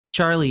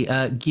Charlie,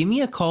 give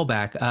me a call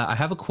back. I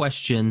have a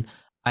question.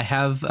 I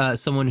have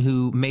someone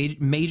who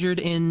majored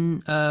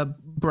in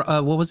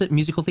what was it?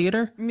 Musical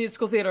theater?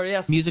 Musical theater,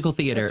 yes. Musical That's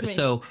theater. me.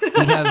 So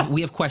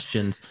we have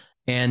questions,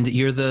 and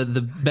you're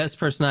the best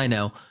person I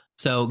know.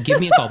 So give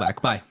me a call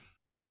back. Bye.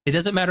 It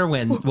doesn't matter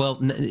when. Well,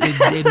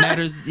 it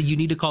matters. You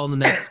need to call in the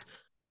next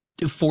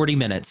 40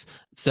 minutes.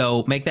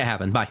 So make that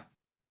happen. Bye.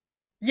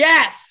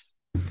 Yes.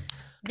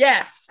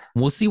 Yes.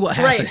 We'll see what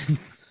Great.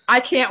 happens. I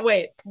can't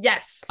wait.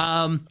 Yes.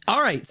 All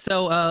right.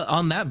 So,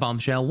 on that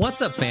bombshell,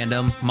 what's up,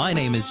 fandom? My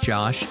name is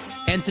Josh,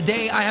 and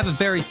today I have a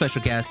very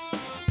special guest.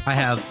 I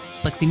have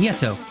Lexi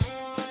Nieto.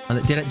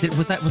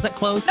 Was that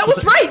close? That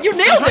was right. You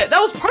nailed it. That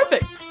was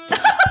perfect.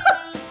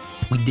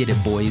 We did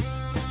it, boys.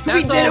 We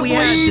That's did all it, we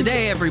had boys.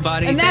 today,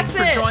 everybody. And Thanks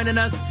that's for it. joining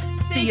us.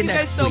 See Thank you you guys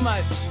next so week.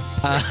 much.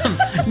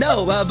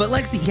 But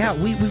Lexi, yeah,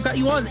 we've got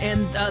you on,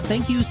 and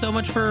thank you so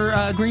much for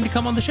agreeing to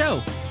come on the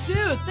show.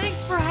 Dude,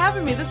 thanks for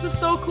having me. This is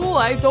so cool.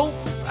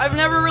 I've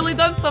never really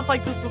done stuff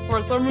like this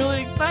before, so I'm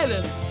really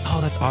excited. Oh,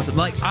 that's awesome.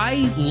 Like, I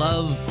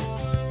love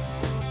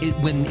it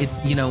when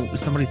it's,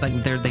 somebody's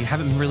like they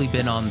haven't really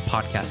been on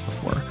podcasts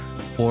before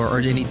or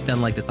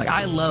anything like this. Like,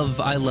 I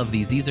love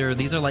these. These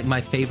are like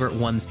my favorite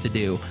ones to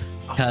do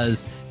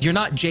because you're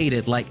not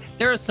jaded. Like,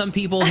 there are some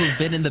people who've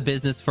been in the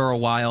business for a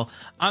while.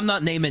 I'm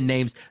not naming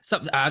names.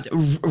 Some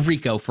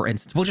Rico, for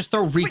instance. We'll just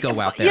throw Rico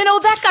out there.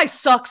 That guy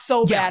sucks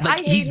so Yeah, bad.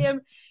 like, I hate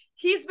him.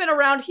 He's been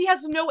around. He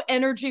has no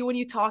energy when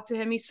you talk to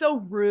him. He's so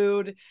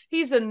rude.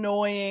 He's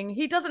annoying.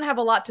 He doesn't have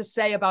a lot to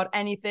say about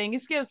anything. He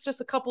gives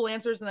just a couple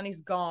answers and then he's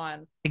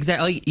gone.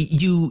 Exactly.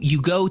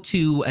 You go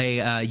to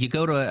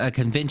a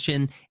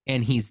convention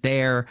and he's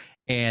there,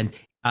 and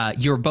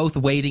you're both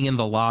waiting in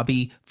the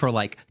lobby for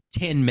like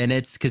 10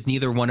 minutes because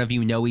neither one of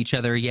you know each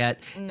other yet.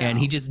 No. And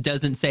he just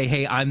doesn't say,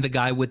 "Hey, I'm the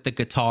guy with the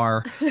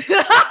guitar."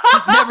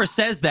 Just never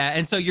says that.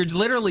 And so you're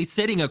literally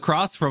sitting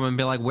across from him and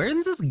be like,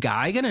 when's this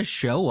guy gonna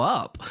show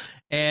up?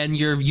 And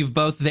you've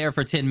both there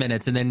for 10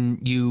 minutes, and then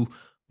you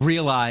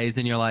realize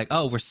and you're like,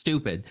 oh, we're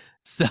stupid.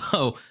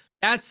 So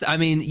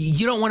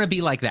you don't want to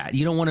be like that.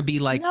 You don't want to be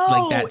like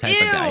that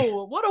type of guy.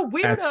 What a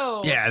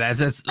weirdo.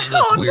 That's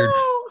Oh, weird.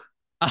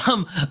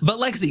 No. But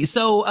Lexi,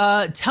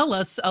 so tell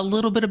us a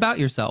little bit about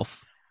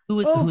yourself. Who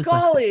is Lexi?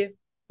 Golly.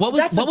 What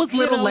was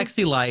little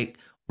Lexi like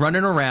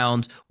running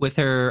around with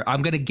her,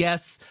 I'm gonna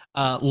guess,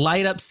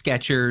 light up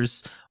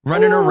Skechers,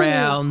 running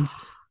around,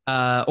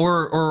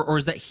 or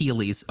is that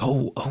Heelys?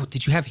 Oh,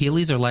 did you have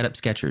Heelys or light up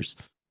Skechers?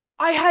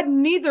 I had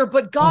neither,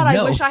 but God, Oh,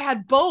 no. I wish I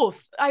had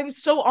both. I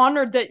was so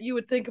honored that you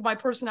would think my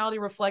personality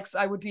reflects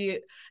I would be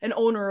an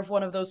owner of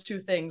one of those two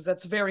things.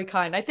 That's very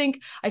kind. I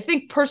think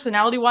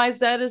personality wise,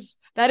 that is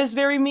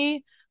very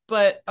me,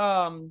 but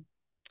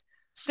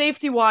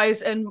safety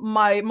wise and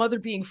my mother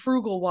being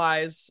frugal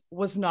wise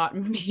was not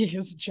me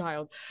as a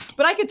child.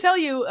 But I could tell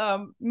you,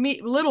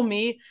 little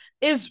me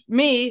is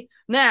me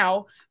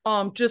now,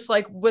 just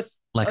like with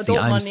Lexi,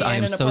 adult money I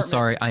am and an so apartment.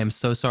 sorry. I am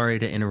so sorry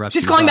to interrupt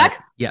She's you. calling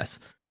back? Yes.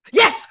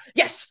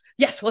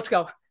 Yes, let's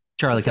go.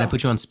 Charlie, can I go.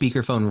 put you on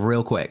speakerphone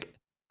real quick?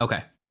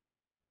 Okay.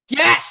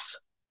 Yes.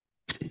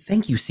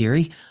 Thank you,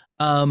 Siri.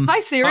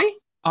 Hi, Siri.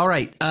 All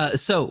right.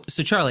 So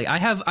Charlie, I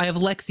have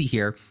Lexi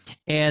here,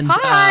 and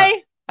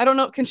Hi. I don't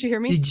know. Can she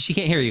hear me? she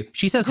can't hear you.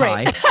 She says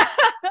Great. hi.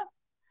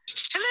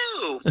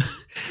 Hello.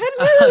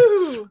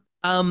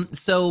 Hello.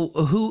 So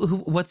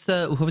what's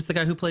the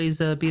guy who plays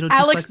Beetlejuice?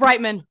 Alex Lexi?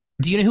 Brightman.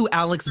 Do you know who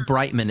Alex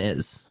Brightman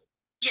is?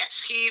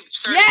 Yes, he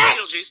started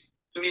Beetlejuice,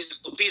 the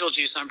musical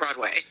Beetlejuice on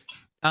Broadway.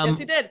 Yes,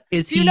 he did.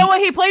 Do you know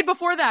what he played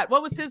before that?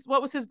 What was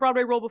his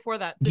Broadway role before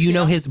that? Do you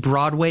know his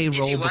Broadway Is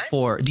he role what?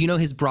 before? Do you know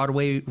his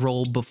Broadway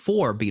role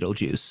before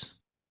Beetlejuice?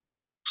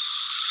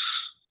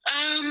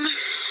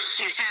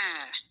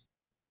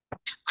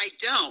 I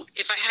don't.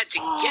 If I had to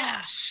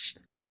guess,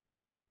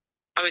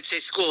 I would say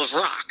School of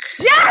Rock.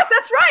 Yes,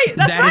 that's right.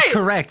 That's That right. is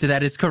correct.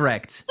 That is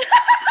correct. I'm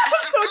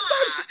so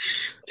excited.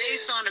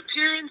 Based on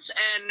appearance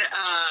and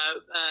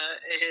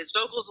his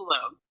vocals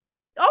alone.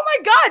 Oh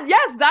my God.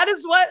 Yes, that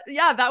is what.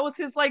 Yeah, that was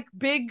his like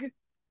big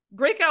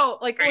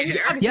breakout. Like, Are you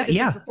there? obviously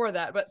Yeah. before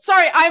that. But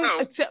sorry, I'm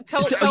Oh.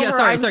 tell So, her.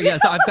 sorry. Yeah,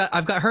 so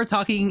I've got her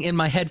talking in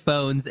my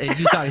headphones and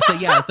you talking. So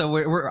yeah, so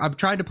I'm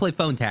trying to play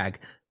phone tag.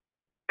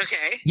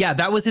 Okay. Yeah,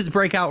 that was his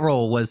breakout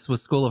role was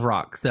School of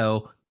Rock.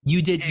 So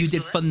you did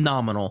Excellent.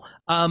 phenomenal.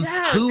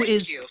 Yes. Who Thank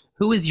is you.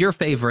 who is your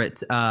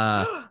favorite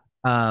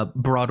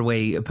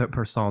Broadway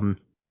person?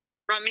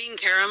 Ramin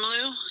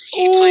Karimloo.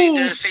 He Ooh.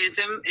 played the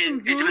Phantom in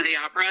Mhm. Phantom of the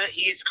Opera.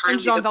 He's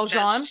currently Jean the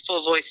Valjean. best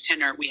full voice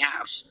tenor we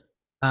have.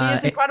 He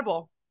is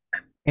incredible.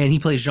 And he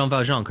plays Jean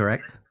Valjean,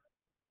 correct?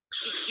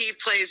 He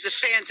plays the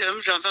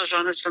Phantom. Jean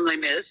Valjean is from Les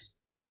Mis.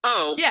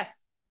 Oh,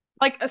 Yes,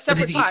 like a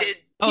separate he-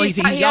 times. Oh, he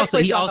has also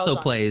played Jean Valjean.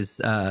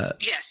 plays.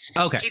 yes.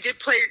 Okay. He did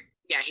play.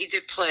 Yeah, he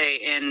did play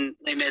in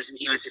Les Mis, and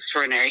he was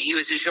extraordinary. He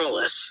was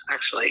Enjolras,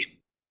 actually.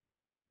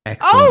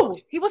 Excellent. Oh,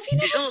 he was he?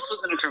 Enjolras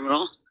wasn't a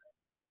criminal.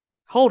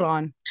 Hold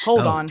on.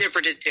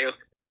 Dipper did too.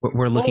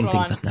 We're looking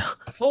Hold things on. up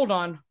now. Hold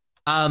on.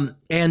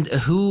 And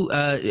who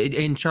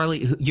and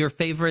Charlie, your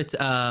favorite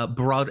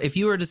if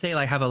you were to say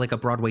like have a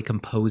Broadway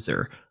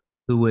composer,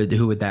 Who would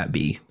that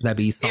be? Would that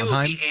be It would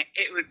Sondheim? be.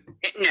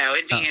 No,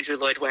 it'd be Oh. Andrew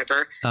Lloyd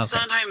Webber. Okay.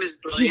 Sondheim is He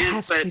brilliant,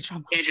 has but played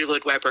John. Andrew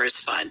Lloyd Webber is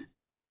fun.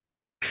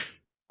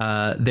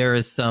 There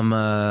is some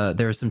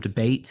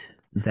debate.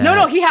 That No,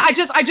 I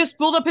just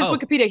pulled up his Oh.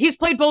 Wikipedia. He's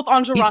played both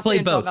Andre He's Rossi played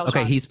and John both.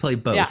 Valjean. Okay, he's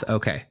played both. Yeah.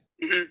 Okay.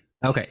 Mhm.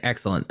 Okay,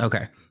 excellent.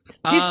 Okay.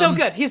 He's so Um,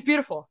 good. He's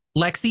beautiful.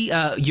 Lexi,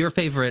 your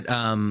favorite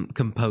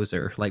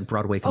composer, like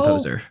Broadway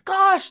composer. Oh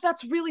gosh,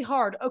 that's really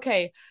hard.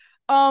 Okay.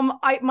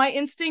 My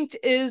instinct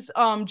is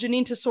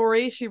Janine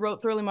Tesori. She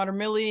wrote Thoroughly Modern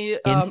Millie,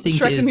 Instinct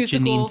Shrek the is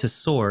Musical. Janine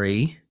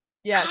Tesori.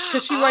 Yes,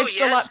 because she Oh, writes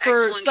a lot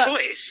for excellent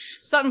choice.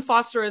 Sutton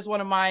Foster is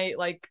one of my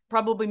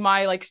probably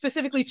my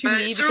specifically to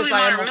me because Thoroughly I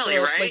am Modern also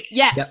Millie, right?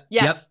 yes, Yep,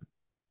 yes.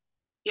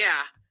 Yeah.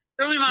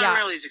 Thoroughly Modern Yeah.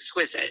 Millie is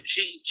exquisite.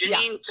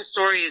 Janine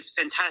Tesori is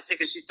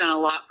fantastic, and she's done a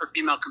lot for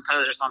female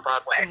composers on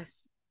Broadway.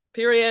 Yes.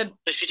 Period.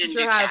 But she didn't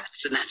Sure do has.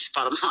 Cats, and that's the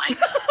bottom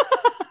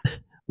line.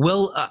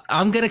 Well,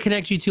 I'm gonna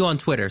connect you two on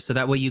Twitter so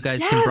that way you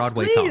guys can Yes,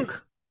 Broadway please. talk.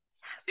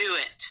 Yes. Do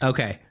it.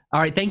 Okay. All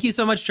right. Thank you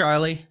so much,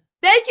 Charlie.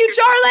 Thank you,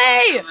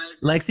 Charlie.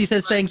 Lexi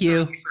says thank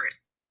you.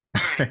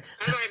 All right.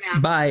 Bye-bye now.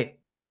 Bye.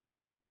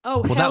 Oh,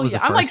 Well, hell that was yeah.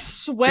 a I'm like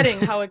first. sweating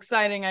how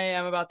exciting I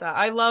am about that.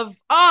 I love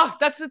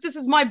this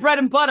is my bread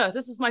and butter.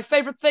 This is my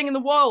favorite thing in the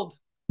world.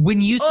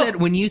 When you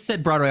Oh.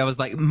 said Broadway, I was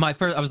like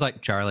I was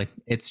like Charlie.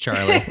 It's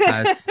Charlie.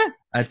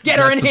 That's Get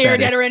her that's in what here, that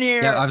get is. her in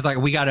here. Yeah, I was like,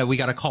 we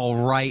gotta call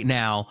right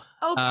now.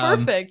 Oh, um,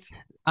 perfect.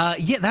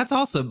 Yeah, that's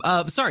awesome.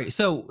 Sorry.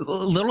 So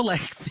little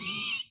Lexi.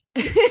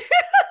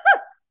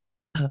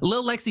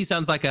 Little Lexi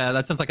sounds like a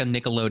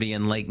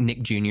Nickelodeon, like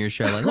Nick Jr.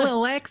 show, like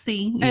Little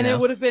Lexi. And it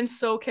would have been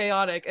so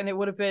chaotic, and it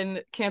would have been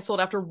canceled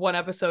after one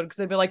episode because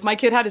they'd be like, my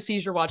kid had a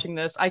seizure watching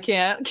this. I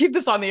can't keep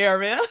this on the air,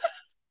 man.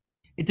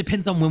 It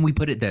depends on when we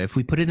put it though. If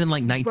we put it in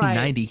like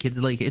 1990, Right. kids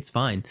are like, it's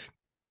fine.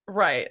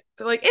 Right.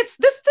 They're like, it's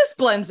this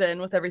blends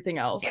in with everything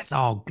else. It's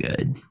all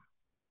good.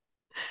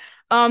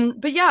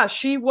 But yeah,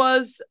 she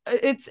was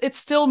it's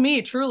still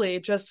me, truly,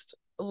 just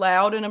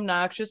loud and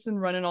obnoxious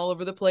and running all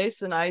over the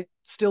place. And I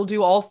still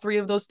do all three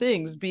of those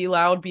things: be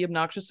loud, be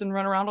obnoxious, and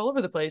run around all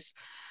over the place.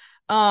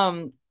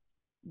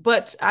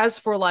 But as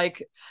for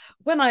like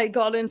when I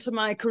got into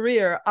my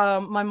career,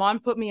 my mom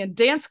put me in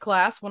dance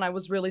class when I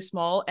was really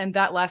small, and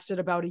that lasted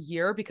about a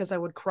year because I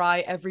would cry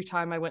every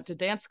time I went to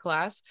dance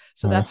class.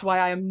 So that's why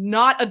I am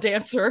not a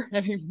dancer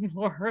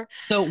anymore.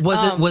 So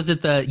was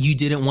it the you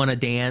didn't want to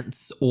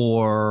dance,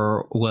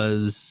 or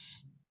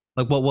was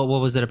like what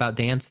was it about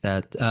dance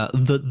that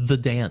the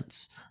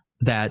dance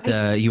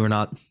that you were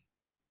not?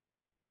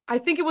 I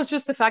think it was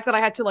just the fact that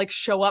I had to like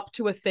show up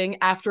to a thing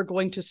after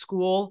going to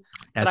school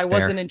that That's I fair.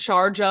 wasn't in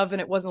charge of.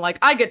 And it wasn't like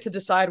I get to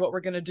decide what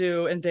we're going to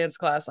do in dance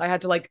class. I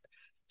had to like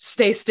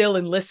stay still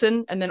and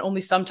listen. And then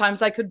only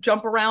sometimes I could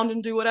jump around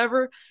and do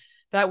whatever.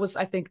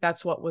 I think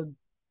that's what would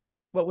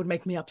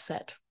make me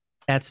upset.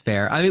 That's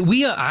fair. I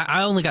mean,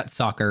 I only got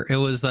soccer. It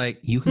was like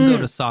you can go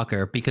to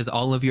soccer because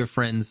all of your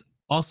friends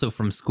also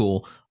from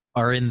school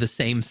are in the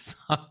same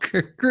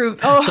soccer group.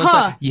 Oh, so it's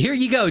like, here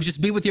you go,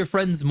 just be with your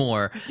friends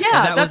more. Yeah, And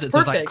that that's was it. So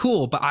it's like perfect.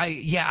 cool, but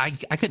I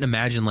couldn't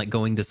imagine like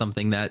going to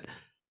something that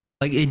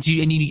like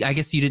I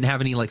guess you didn't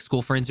have any like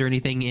school friends or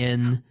anything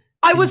in.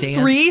 I in was dance?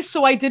 3,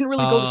 so I didn't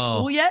really go to Oh.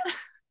 school yet.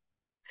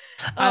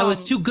 I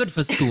was too good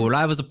for school.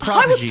 I was a I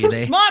prodigy. was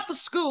too smart for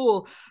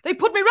school. They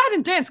put me right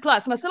in dance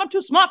class, and I said, I'm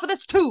too smart for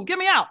this too. Get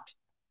me out.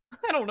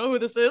 I don't know who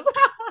this is.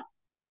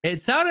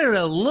 It sounded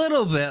a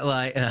little bit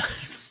like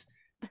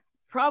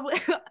Probably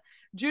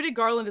Judy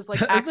Garland is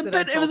like it was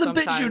accidental a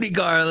bit sometimes. Judy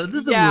Garland.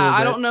 This is a Yeah, little bit.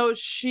 I don't know.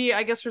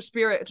 I guess her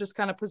spirit just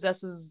kind of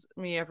possesses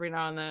me every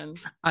now and then.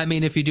 I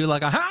mean, if you do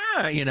like a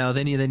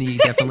then you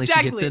definitely she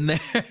gets Exactly. in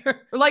there.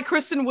 Or like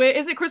Kristen Wiig.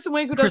 Is it Kristen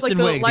Wiig who does Kristen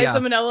like the Wiig, Liza yeah.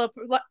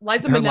 Minnelli?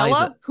 Liza Her Minnella?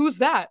 Liza. Who's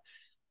that?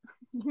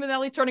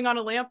 Minnelli turning on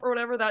a lamp or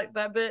whatever that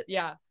bit.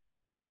 Yeah,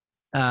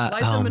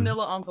 Liza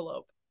Manila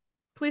envelope.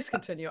 Please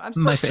continue. I'm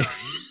so my sorry.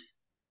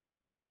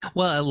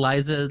 Well,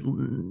 Eliza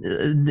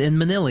and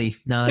Manili.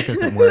 No, that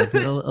doesn't work.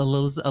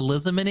 Eliza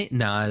Manili.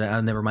 No,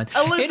 never mind.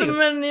 Anyway,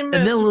 and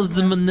then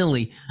Eliza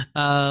Manili.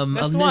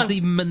 That's the one. Lizzie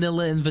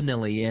Manila and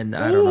Vanilli, and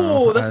I don't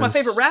know. Ooh, that's my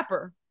favorite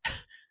rapper.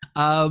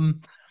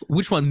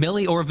 Which one,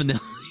 Millie or Vanilli?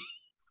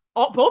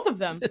 Both of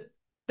them.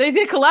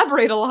 They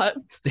collaborate a lot.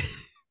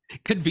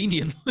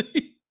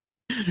 Conveniently.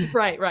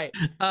 Right.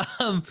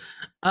 God,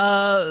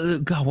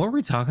 what were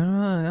we talking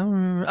about? I don't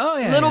remember. Oh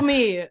yeah, Little yeah.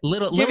 me.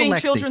 Little Giving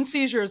Lexi. children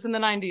seizures in the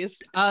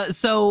 90s.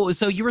 So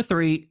you were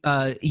 3.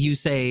 You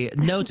say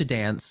no to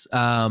dance.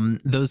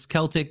 Those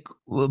Celtic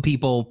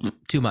people,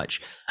 too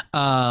much.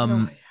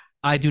 Oh,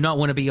 I do not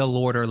want to be a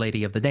lord or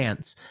lady of the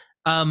dance.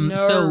 No.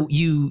 So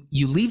you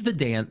leave the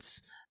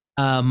dance.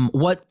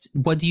 What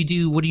do you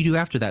do? What do you do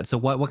after that? So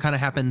what kind of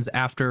happens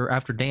after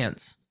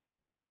dance?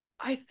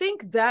 I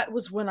think that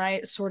was when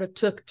I sort of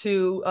took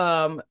to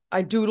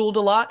I doodled a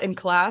lot in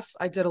class.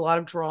 I did a lot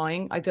of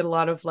drawing. I did a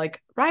lot of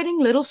like writing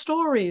little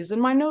stories in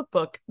my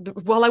notebook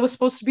while I was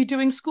supposed to be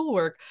doing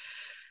schoolwork.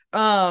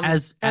 And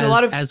a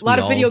lot of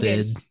video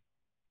games.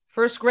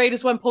 First grade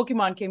is when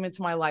Pokemon came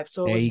into my life.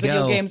 So it was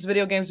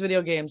video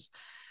games.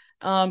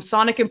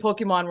 Sonic and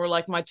Pokemon were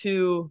like my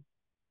two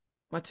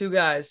My two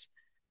guys.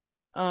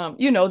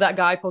 You know that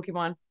guy,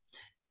 Pokemon.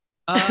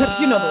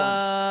 You know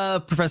the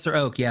one. Professor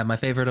Oak. Yeah, my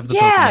favorite of the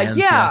Yeah, Pokemans.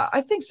 yeah,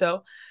 I think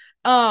so.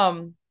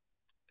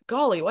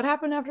 Golly, what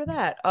happened after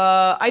that?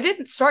 I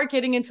didn't start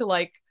getting into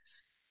like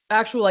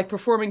actual like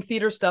performing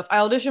theater stuff. I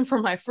auditioned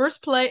for my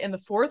first play in the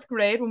 4th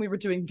grade when we were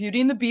doing Beauty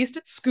and the Beast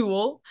at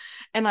school,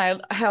 and I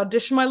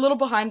auditioned my little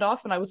behind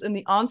off, and I was in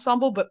the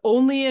ensemble, but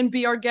only in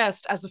Be Our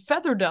Guest as a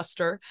feather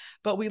duster.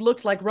 But we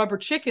looked like rubber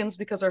chickens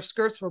because our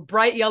skirts were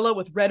bright yellow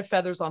with red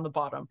feathers on the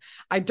bottom.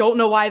 I don't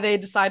know why they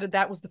decided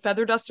that was the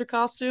feather duster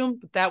costume,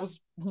 but that was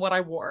what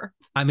I wore.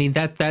 I mean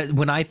that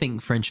when I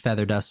think French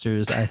feather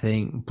dusters, I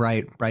think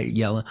bright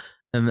yellow.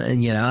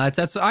 And you know,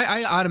 that's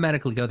I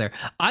automatically go there.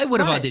 I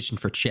would have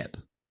auditioned for Chip.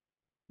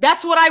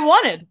 That's what I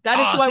wanted. That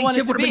is who I wanted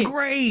Chip to would have be. been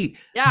great.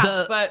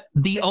 Yeah, but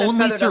the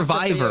only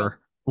survivor,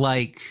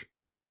 like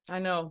I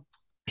know.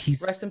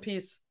 He's rest in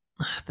peace.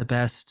 The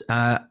best.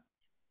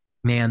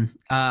 Man,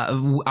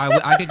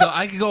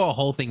 I could go a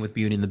whole thing with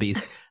Beauty and the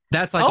Beast.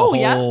 That's like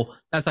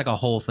that's like a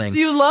whole thing. Do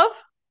you love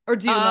or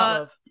do you not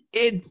love?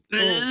 It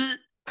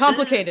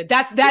complicated.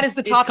 That is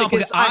the topic.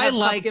 Is I have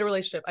complicated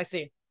relationship. I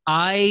see.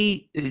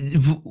 I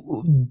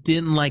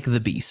didn't like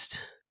the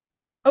Beast.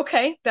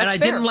 Okay, that's and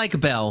I didn't like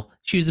Belle.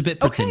 She was a bit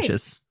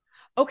pretentious.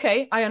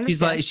 Okay, I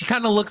understand. She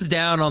kind of looks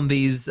down on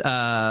these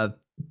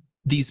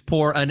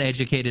poor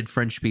uneducated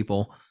French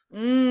people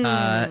in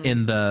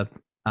the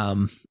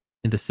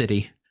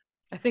city.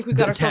 I think we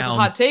got ourselves a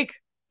hot take.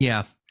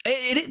 Yeah,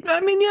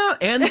 I mean, yeah,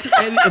 and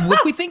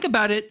if we think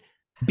about it,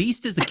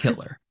 Beast is a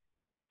killer.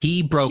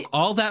 He broke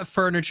all that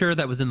furniture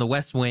that was in the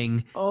West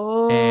Wing.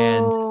 Oh,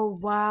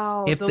 and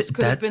wow! Those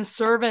could have been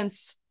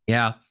servants.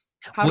 Yeah.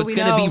 What's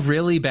going to be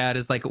really bad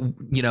is like,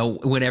 you know,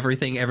 when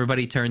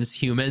everybody turns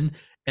human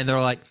and they're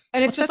like,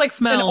 and it's just like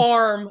smell? An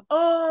arm.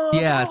 Oh,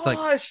 yeah. Gosh. It's like,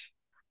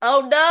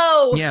 oh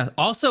no. Yeah.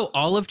 Also,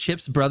 all of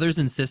Chip's brothers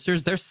and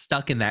sisters, they're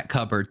stuck in that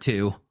cupboard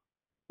too.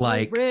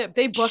 Like,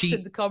 they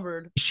busted the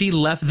cupboard. She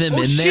left them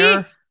in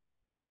there.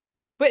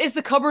 But is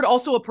the cupboard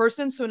also a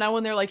person? So now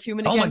when they're like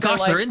human again, oh my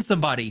gosh, they're in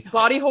somebody.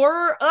 Body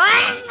horror.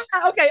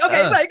 Okay,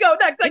 right, go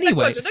next.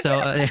 Anyway,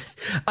 next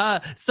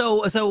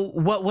so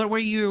what were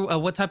you?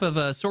 What type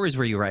of stories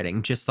were you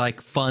writing? Just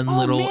like fun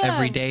little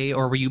everyday,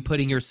 or were you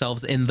putting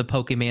yourselves in the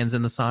Pokemans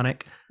and the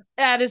Sonic?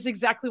 That is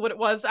exactly what it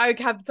was. I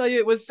have to tell you,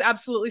 it was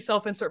absolutely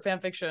self-insert fan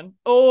fiction.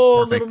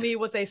 Oh, Perfect. Little me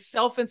was a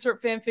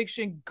self-insert fan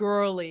fiction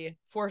girly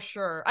for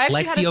sure. I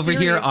actually Lexi over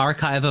here,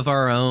 archive of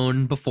our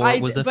own before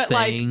it was a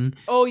thing. Like,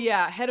 oh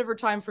yeah, ahead of her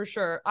time for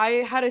sure. I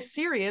had a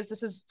series.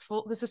 This is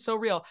so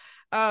real.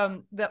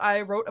 That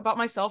I wrote about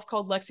myself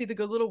called Lexi the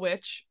Good Little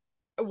Witch,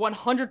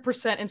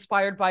 100%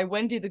 inspired by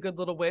Wendy the Good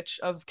Little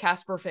Witch of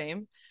Casper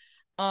fame.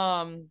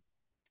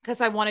 Because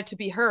I wanted to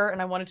be her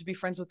and I wanted to be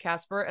friends with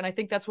Casper. And I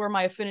think that's where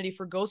my affinity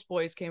for Ghost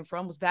Boys came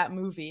from, was that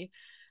movie.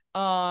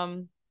 I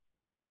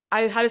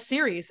had a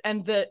series,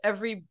 and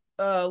every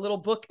little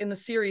book in the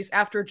series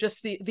after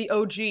just the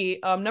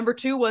OG. Number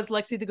 2 was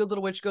Lexi the Good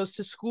Little Witch Goes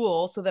to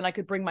School, so then I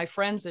could bring my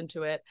friends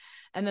into it.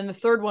 And then the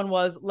third one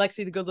was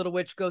Lexi the Good Little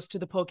Witch Goes to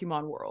the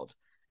Pokemon World.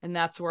 And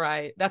that's where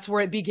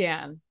it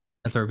began.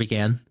 That's where it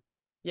began?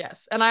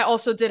 Yes. And I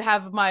also did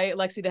have my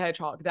Lexi the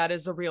Hedgehog. That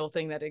is a real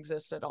thing that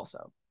existed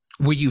also.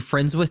 Were you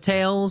friends with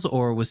Tails,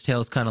 or was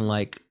Tails kind of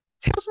like...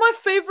 Tails my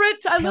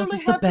favorite. Tails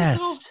is the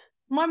best.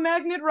 My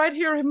magnet right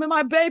here,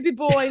 my baby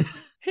boy.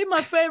 He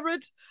my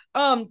favorite.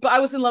 But I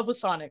was in love with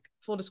Sonic.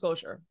 Full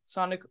disclosure.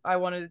 I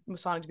wanted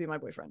Sonic to be my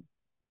boyfriend.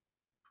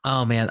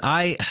 Oh man,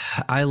 I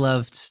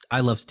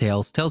loved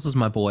Tails. Tails was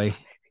my boy.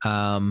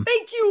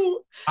 Thank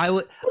you.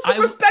 Put some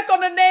respect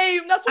on the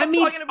name. That's what I'm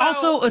talking about.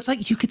 Also, it's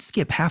like you could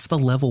skip half the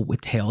level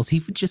with Tails. He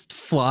would just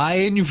fly,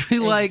 and you'd be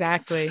like,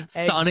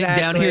 Sonic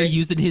down here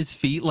using his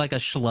feet like a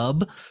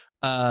schlub.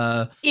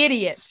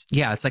 Idiot.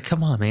 Yeah, it's like,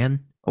 come on,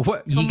 man.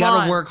 You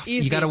gotta work.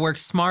 Easy. You gotta work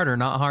smarter,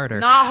 not harder.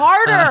 Not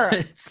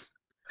harder.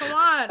 Come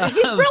on,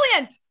 he's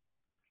brilliant.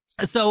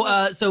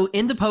 So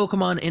into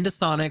Pokemon, into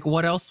Sonic.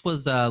 What else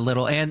was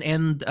little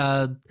and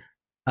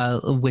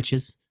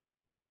witches?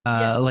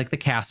 Yes. Like the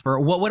Casper.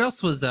 What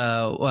else was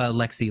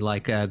Lexi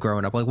like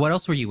growing up? Like, what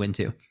else were you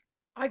into?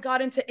 I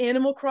got into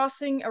Animal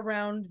Crossing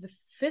around the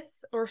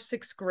 5th or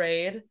 6th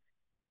grade.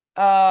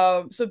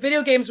 So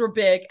video games were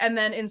big, and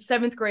then in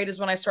 7th grade is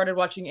when I started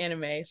watching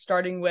anime,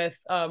 starting with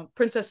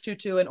Princess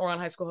Tutu and Ouran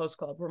High School Host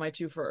Club were my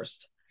 2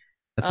 first.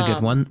 That's a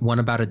good one. One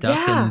about a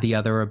duck and the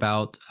other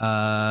about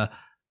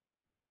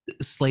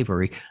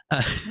slavery.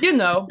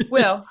 Harem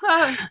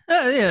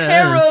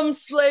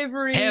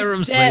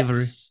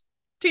slavery.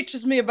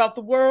 Teaches me about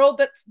the world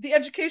that the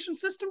education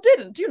system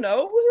didn't,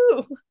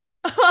 Woo!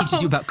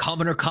 Teaches you about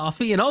commoner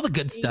coffee and all the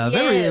good stuff.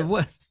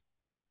 Yes.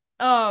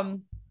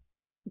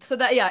 So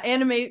that,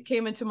 anime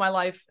came into my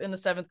life in the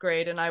 7th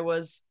grade, and I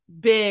was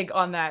big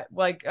on that.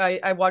 Like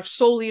I watched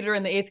Soul Eater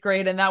in the 8th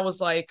grade, and that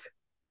was like,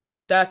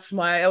 that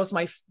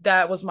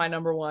was my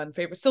number one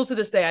favorite. Still to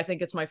this day, I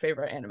think it's my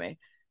favorite anime.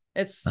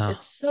 It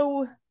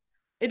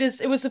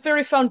was a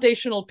very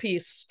foundational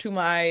piece to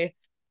my,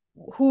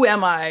 who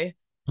am I?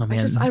 Oh I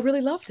man,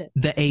 really loved it.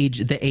 the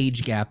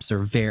age gaps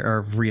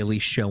are really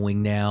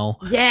showing now.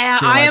 Yeah,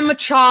 You're I like am a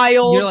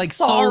child. you're like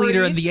Soul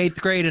Eater in Sorry. the 8th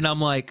grade, and I'm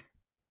like,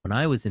 when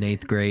I was in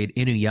 8th grade,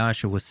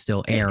 Inuyasha was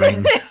still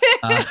airing.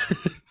 Uh,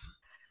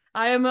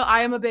 I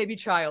am a baby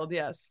child,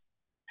 yes.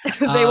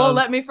 They won't um,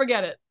 let me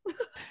forget it.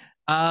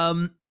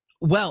 um,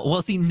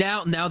 well, see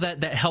now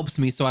that helps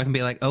me, so I can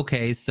be like,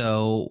 okay,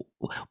 so,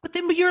 but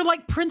then you're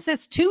like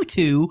Princess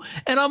Tutu,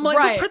 and I'm like,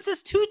 but Right.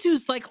 Princess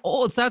Tutu's like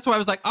old, so that's why I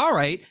was like, all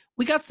right,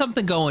 we got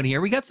something going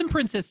here. We got some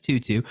Princess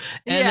Tutu,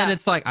 and then Yeah.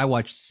 it's like I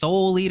watched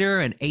Soul Eater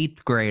in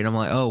 8th grade. I'm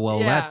like, oh well,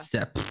 Yeah.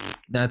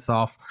 that's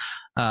off.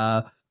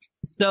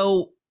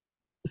 So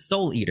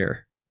Soul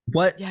Eater.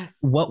 What Yes.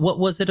 what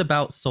was it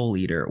about Soul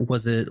Eater?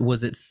 Was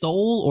it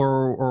soul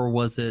or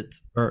was it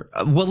or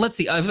well, let's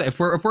see. If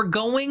we're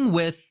going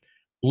with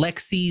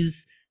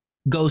Lexi's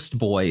Ghost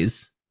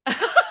Boys,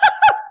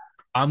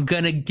 I'm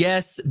gonna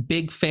guess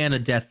big fan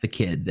of Death the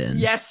Kid then.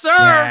 Yes, sir.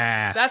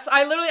 Yeah. That's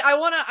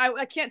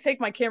I can't take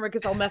my camera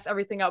because I'll mess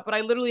everything up, but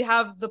I literally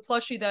have the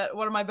plushie that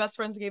one of my best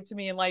friends gave to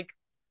me in like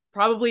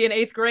probably in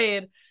 8th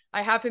grade.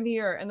 I have him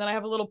here, and then I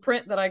have a little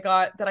print that I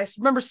got that I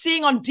remember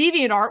seeing on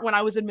DeviantArt when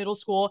I was in middle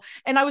school,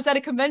 and I was at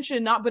a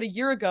convention not but a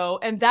year ago,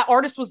 and that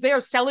artist was there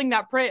selling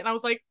that print, and I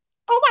was like,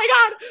 oh my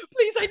god,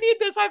 please, I need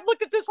this. I've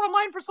looked at this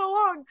online for so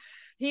long.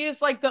 He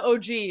is like the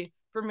OG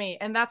for me,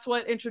 and that's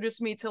what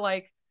introduced me to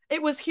like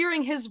it was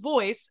hearing his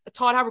voice,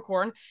 Todd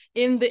Haberkorn,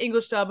 in the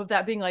English dub of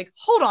that being like,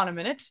 hold on a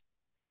minute,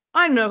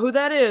 I know who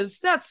that is.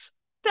 That's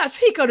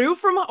Hikaru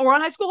from Ouran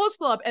High School Host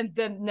Club, and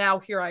then now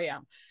here I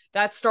am.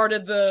 That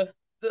started the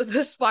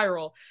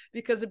spiral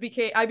because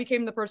I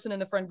became the person in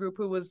the friend group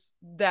who was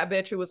that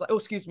bitch who was like, oh,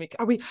 excuse me,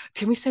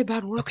 can we say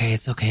bad words?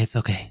 It's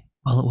okay.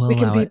 We'll We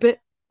can allow beep it.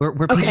 We're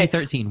Okay.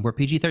 PG-13. We're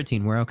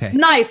PG-13. We're okay.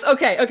 Nice.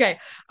 Okay.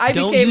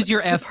 Don't became use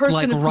your the F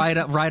like person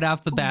right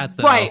off the bat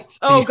though. right.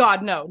 Oh Because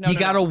god, no. You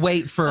gotta no.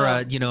 wait for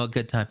a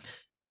good time.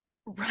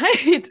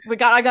 Right.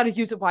 I gotta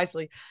use it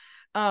wisely.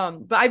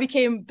 But I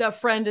became the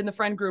friend in the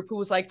friend group who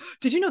was like,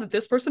 did you know that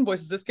this person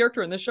voices this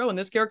character in this show and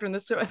this character in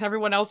this show? And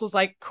everyone else was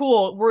like,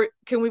 cool,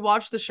 can we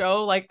watch the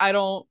show? Like, I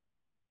don't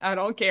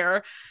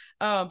care.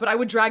 But I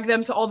would drag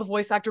them to all the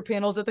voice actor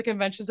panels at the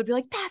conventions and be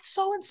like, that's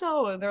so and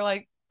so, and they're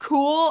like,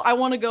 cool, I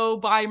want to go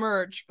buy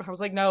merch. But I was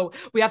like, no,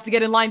 we have to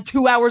get in line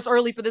 2 hours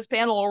early for this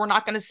panel or we're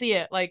not going to see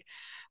it. Like,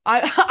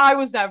 I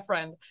was that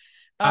friend.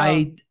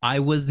 I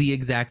was the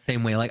exact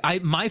same way.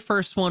 Like my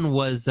first one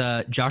was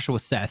Joshua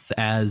Seth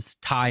as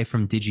Ty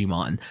from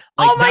Digimon.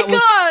 Like, oh my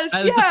gosh!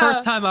 That was the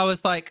first time I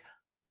was like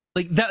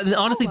that.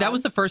 Honestly, that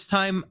was the first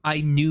time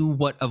I knew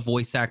what a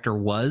voice actor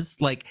was.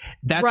 Like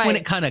that's when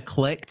it kind of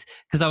clicked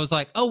because I was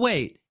like, oh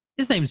wait,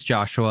 his name's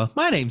Joshua.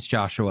 My name's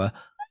Joshua.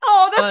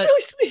 Oh, that's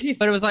really sweet.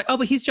 But it was like, oh,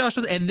 but he's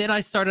Joshua. And then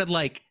I started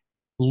like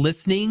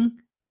listening.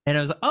 And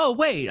I was like, oh,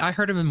 wait, I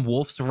heard him in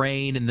Wolf's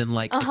Rain and then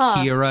like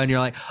Akira. And you're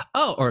like,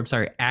 oh, or I'm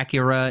sorry,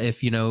 Akira,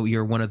 if you know,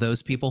 you're one of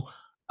those people.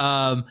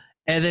 And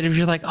then if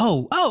you're like,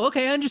 oh,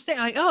 okay, I understand.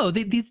 Like, oh,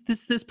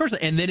 this person.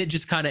 And then it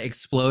just kind of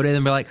exploded.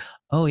 And we're like,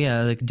 oh,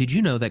 yeah, like, did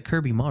you know that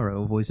Kirby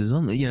Morrow voices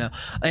only, you know?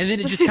 And then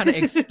it just kind of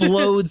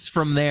explodes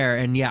from there.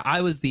 And yeah, I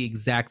was the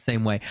exact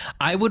same way.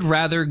 I would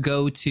rather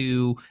go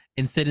to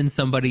and sit in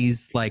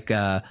somebody's like,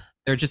 they're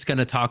just going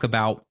to talk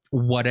about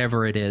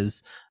whatever it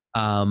is.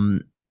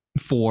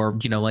 For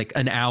like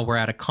an hour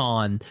at a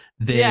con,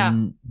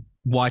 then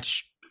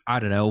watch, I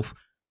don't know,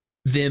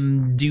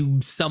 them do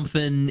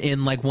something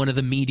in like one of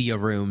the media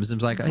rooms. I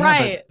was like,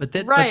 right, but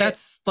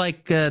that's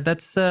like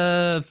that's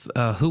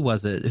who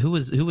was it? Who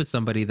was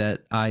somebody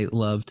that I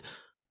loved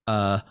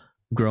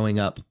growing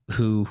up?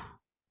 Who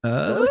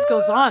the list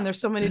goes on.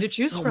 There's so many to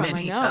choose from.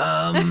 Many.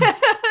 I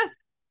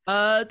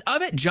know. I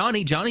bet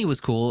Johnny was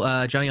cool.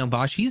 Johnny Young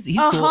Bosch. He's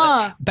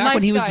cool. Back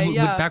when he was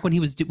back when he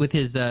was with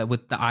his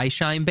with the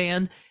iShine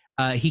band.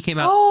 He came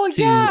out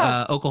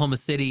to Oklahoma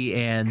City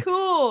and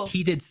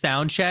he did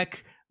sound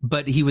check,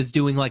 but he was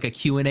doing like a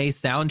Q&A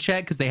sound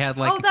check because they had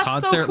like a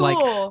concert like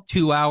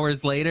 2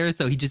 hours later.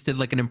 So he just did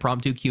like an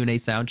impromptu Q&A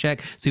sound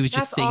check. So he was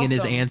just singing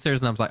his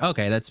answers. And I was like,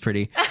 okay, that's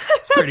pretty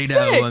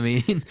dope. I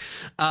mean,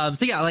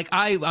 so yeah, like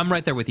I'm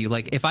right there with you.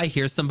 Like if I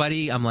hear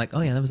somebody, I'm like,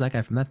 oh yeah, that was that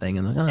guy from that thing.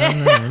 And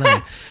I'm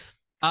like,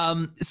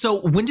 oh.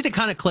 So when did it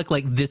kind of click?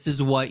 Like this is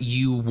what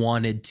you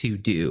wanted to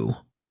do?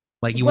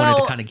 Like you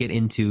wanted to kind of get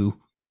into...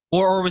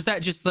 Or was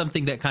that just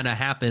something that kind of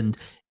happened?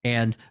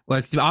 And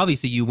well,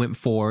 obviously you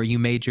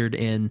majored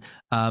in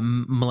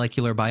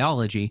molecular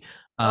biology,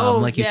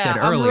 like you said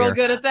earlier. I'm real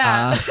good at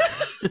that.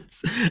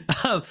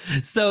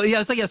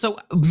 So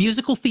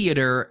musical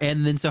theater,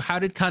 and then so how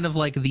did kind of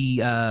like the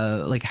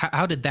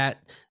how did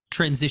that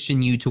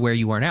transition you to where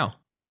you are now?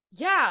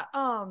 Yeah,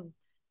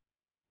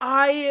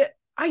 I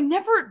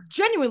never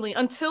genuinely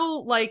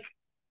until like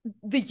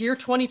the year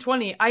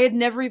 2020, I had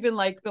never even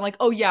like been like,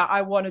 oh yeah,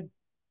 I want to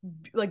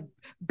like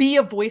be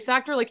a voice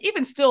actor. Like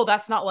even still,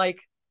 that's not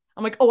like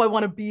I'm like, oh, I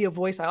want to be a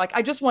voice actor. Like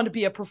I just want to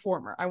be a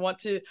performer.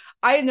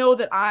 I know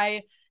that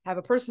I have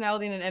a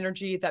personality and an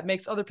energy that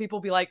makes other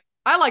people be like,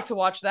 I like to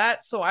watch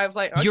that. So I was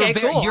like, okay,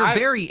 you're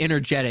very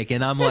energetic,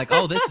 and I'm like,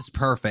 oh, this is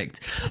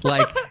perfect.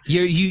 Like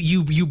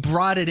you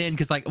brought it in,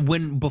 because like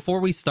before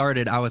we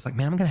started, I was like,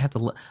 man, I'm gonna have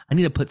to. I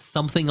need to put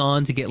something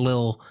on to get a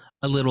little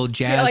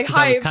jazz, because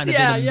I was kind of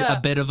in a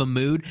bit of a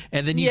mood,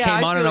 and then you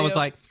came on, and I was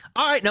like,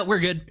 all right, no, we're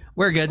good,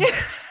 we're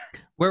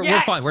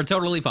we're fine, we're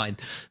totally fine.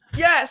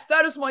 Yes,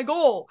 that is my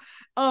goal.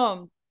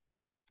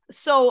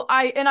 So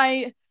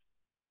I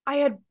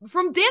had,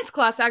 from dance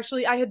class,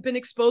 actually, I had been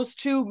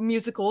exposed to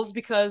musicals,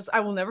 because I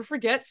will never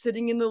forget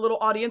sitting in the little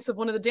audience of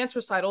one of the dance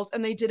recitals,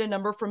 and they did a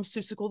number from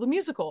Seussical the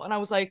Musical. And I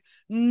was like,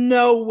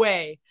 no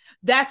way.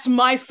 That's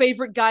my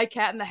favorite guy,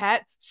 Cat in the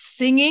Hat,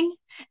 singing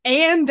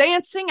and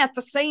dancing at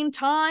the same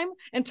time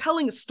and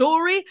telling a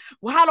story.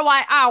 Well, how do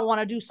I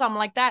want to do something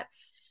like that?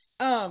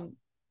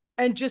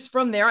 And just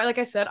from there, like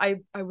I said,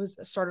 I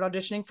started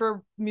auditioning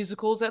for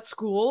musicals at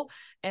school.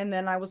 And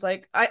then I was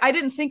like, I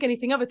didn't think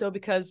anything of it, though,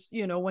 because,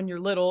 you know, when you're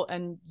little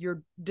and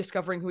you're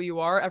discovering who you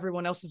are,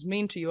 everyone else is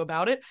mean to you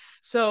about it.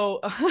 So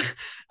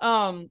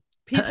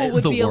people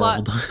would be a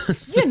lot,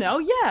 you know,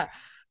 yeah.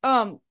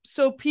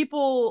 So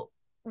people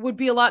would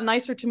be a lot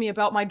nicer to me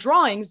about my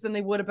drawings than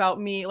they would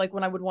about me, like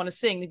when I would want to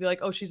sing. They'd be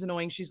like, oh, she's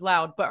annoying, she's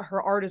loud, but her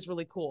art is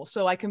really cool.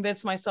 So I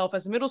convinced myself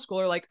as a middle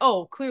schooler, like,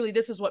 oh, clearly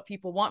this is what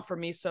people want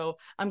from me, so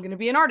I'm going to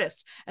be an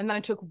artist. And then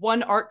I took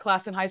one art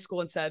class in high school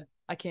and said,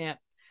 I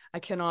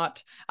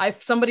cannot.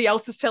 If somebody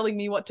else is telling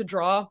me what to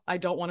draw, I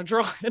don't want to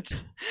draw it.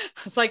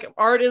 It's like,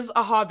 art is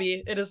a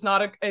hobby. It is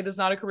not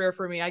a career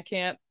for me. I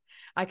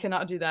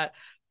cannot do that.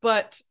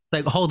 But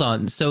like, hold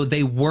on. So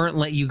they weren't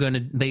letting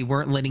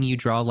you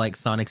draw like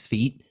Sonic's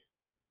feet.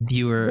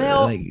 You were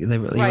like, they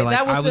were like,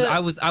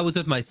 I was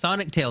with my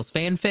Sonic Tales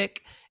fanfic,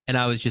 and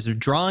I was just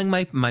drawing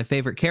my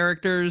favorite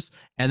characters,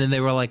 and then they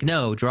were like,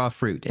 no, draw a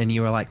fruit, and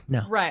you were like,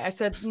 no. Right. I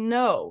said,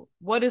 no.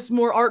 What is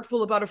more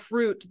artful about a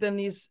fruit than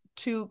these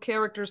two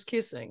characters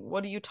kissing?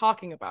 What are you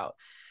talking about?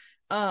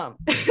 No,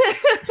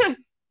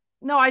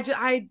 I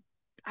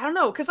don't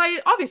know, because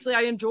I obviously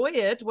enjoy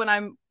it when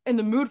I'm in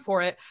the mood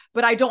for it,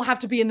 but I don't have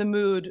to be in the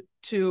mood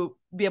to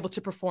be able to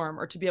perform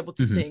or to be able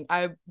to sing.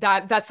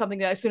 That's something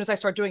that as soon as I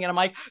start doing it, I'm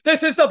like,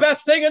 this is the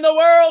best thing in the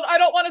world. I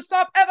don't want to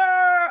stop ever.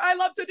 I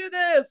love to do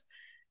this.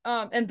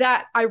 And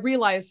that I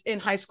realized in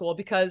high school,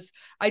 because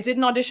I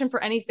didn't audition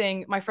for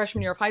anything my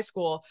freshman year of high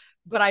school,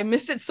 but I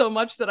missed it so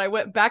much that I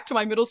went back to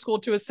my middle school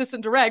to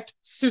assistant direct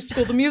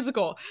Seussical the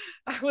Musical.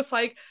 I was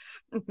like,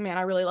 man,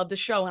 I really love this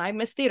show and I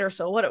miss theater.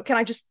 So what can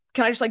I just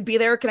like be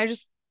there? Can I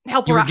just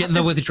help you her were out? Getting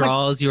the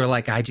withdrawals. Like, you were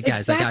like, I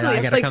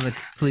gotta like, come,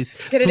 please,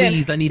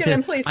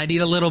 I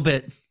need a little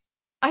bit.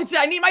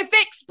 I need my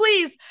fix,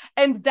 please.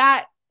 And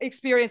that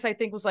experience, I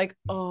think, was like,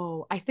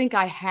 oh, I think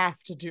I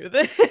have to do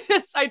this.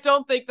 I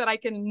don't think that I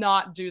can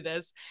not do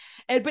this.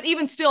 But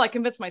even still, I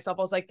convinced myself,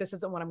 I was like, this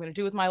isn't what I'm going to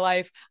do with my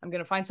life. I'm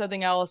going to find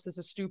something else. This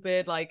is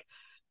stupid. Like,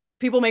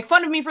 people make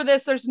fun of me for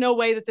this. There's no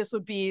way that this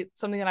would be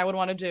something that I would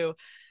want to do.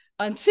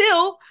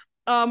 Until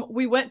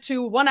we went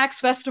to One Acts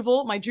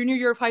Festival my junior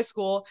year of high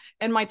school,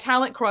 and my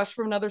talent crush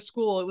from another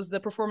school, it was the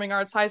Performing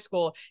Arts High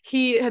School,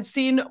 he had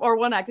seen our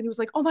One Act and he was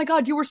like, oh my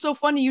God, you were so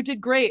funny, you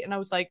did great. And I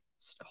was like,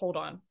 hold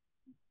on.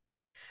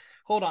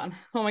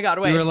 Oh my God,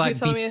 wait. You were like,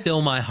 be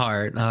still my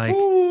heart. Like,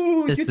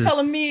 you're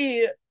telling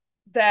me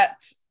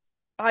that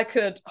I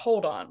could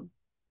hold on.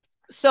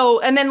 So,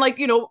 and then, like,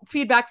 you know,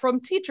 feedback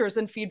from teachers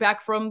and feedback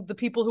from the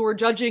people who were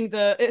judging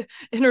the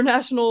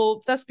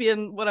International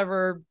Thespian,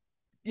 whatever,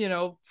 you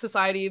know,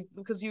 society,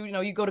 because you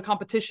know you go to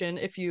competition.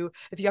 If you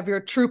have your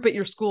troupe at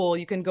your school,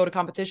 you can go to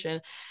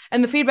competition.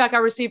 And the feedback I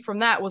received from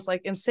that was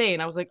like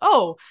insane. I was like,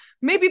 oh,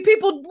 maybe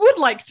people would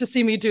like to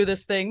see me do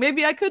this thing.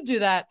 Maybe I could do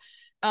that.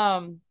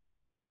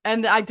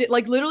 And I did,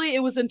 like, literally,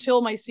 it was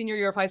until my senior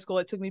year of high school,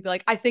 it took me to be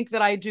like, I think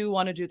that I do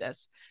want to do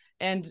this.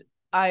 And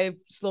I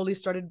slowly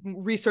started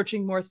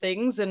researching more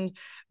things and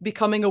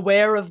becoming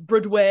aware of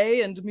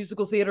Broadway and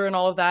musical theater and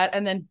all of that.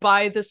 And then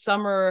by the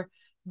summer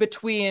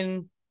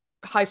between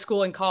high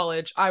school and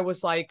college, I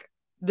was like,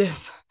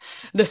 this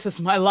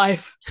is my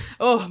life.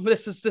 Oh,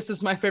 this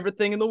is my favorite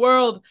thing in the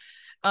world.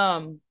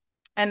 And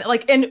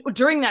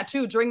during that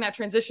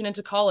transition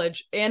into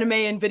college, anime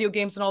and video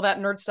games and all that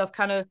nerd stuff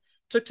kind of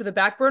took to the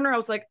back burner. I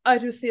was like, I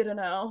do theater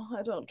now.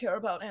 I don't care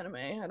about anime.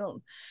 I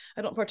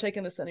don't partake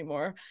in this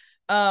anymore.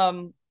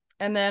 And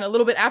then a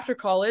little bit after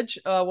college,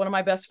 one of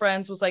my best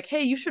friends was like,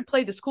 hey, you should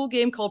play this cool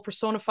game called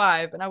Persona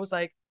 5. And I was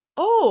like,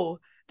 oh,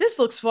 this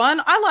looks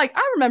fun. I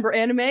remember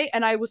anime.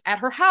 And I was at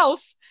her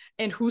house,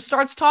 and who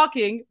starts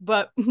talking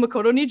but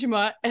Makoto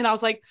Nijima. And I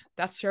was like,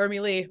 that's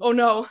Jeremy Lee. Oh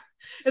no,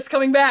 it's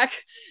coming back.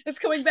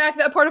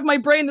 That part of my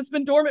brain that's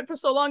been dormant for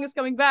so long is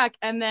coming back.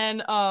 And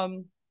then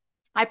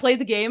I played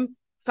the game,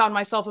 found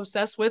myself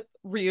obsessed with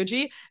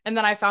Ryuji, and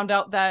then I found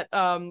out that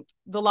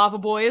the Lava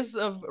Boys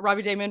of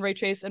Robbie Damon, Ray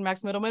Chase, and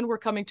Max Middleman were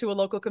coming to a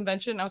local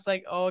convention. I was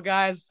like, oh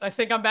guys, I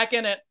think I'm back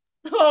in it.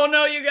 Oh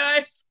no, you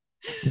guys.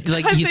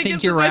 Like, you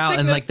think you're out,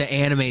 and like the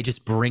anime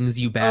just brings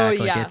you back.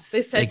 Oh, like, yeah.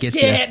 They said,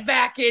 get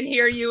back in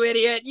here, you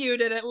idiot. You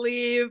didn't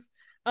leave.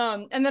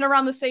 And then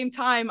around the same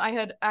time, I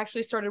had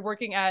actually started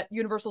working at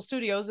Universal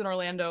Studios in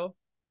Orlando.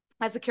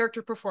 as a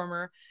character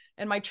performer.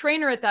 And my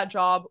trainer at that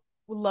job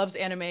loves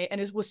anime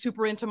and was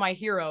super into My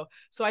Hero.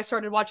 So I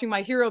started watching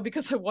My Hero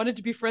because I wanted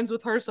to be friends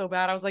with her so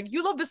bad. I was like,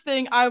 you love this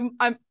thing.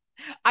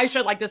 I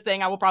should like this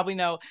thing. I will probably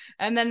know.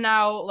 And then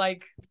now,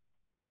 like,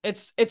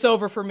 it's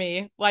over for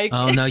me. Like,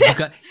 oh no,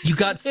 you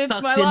got sucked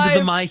into life.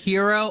 the My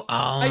Hero. Oh,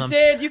 I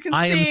did. You can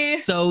I see. am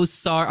so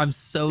sorry. I'm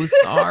so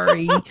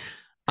sorry.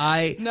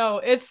 No,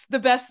 it's the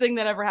best thing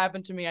that ever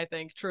happened to me, I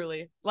think,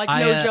 truly. Like,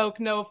 no joke,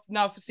 no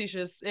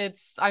facetious.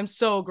 I'm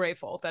so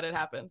grateful that it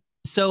happened.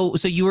 So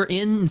you were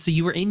in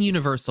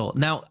Universal.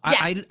 Now,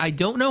 yeah. I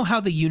don't know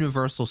how the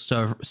Universal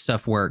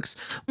stuff works,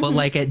 but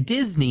like at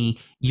Disney,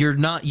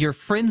 you're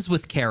friends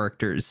with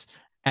characters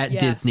at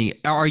Disney.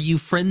 Are you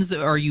friends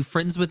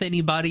with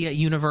anybody at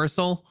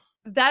Universal?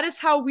 That is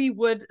how we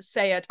would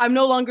say it. I'm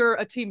no longer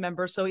a team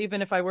member, so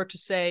even if I were to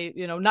say,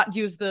 not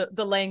use the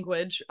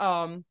language,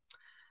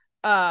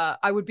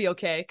 I would be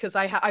okay because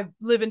I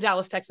live in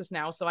Dallas, Texas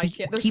now, so I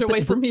can't. There's no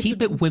way for me to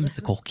keep it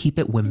whimsical. Keep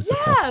it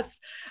whimsical. Yes.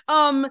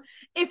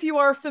 If you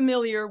are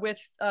familiar with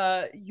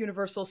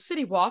Universal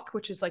City Walk,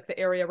 which is like the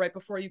area right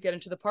before you get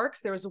into the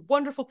parks, there is a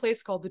wonderful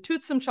place called the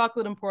Toothsome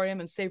Chocolate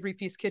Emporium and Savory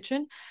Feast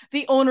Kitchen.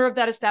 The owner of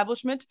that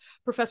establishment,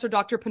 Professor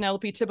Dr.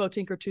 Penelope Thibault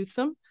Tinker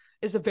Toothsome,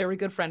 is a very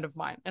good friend of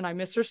mine, and I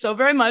miss her so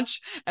very much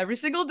every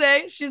single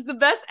day. She's the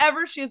best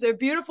ever. She is a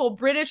beautiful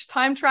British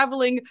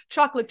time-traveling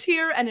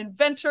chocolatier and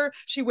inventor.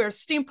 She wears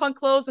steampunk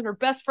clothes, and her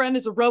best friend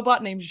is a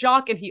robot named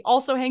Jacques, and he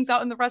also hangs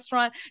out in the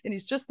restaurant, and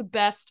he's just the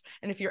best.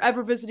 And if you're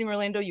ever visiting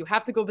Orlando, you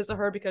have to go visit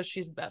her because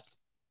she's the best.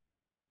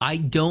 I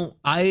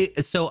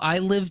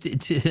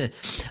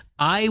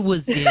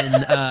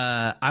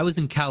was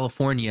in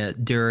California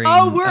during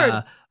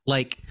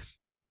like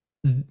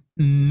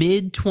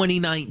mid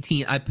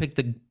 2019. I picked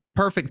the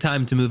perfect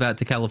time to move out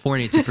to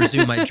California to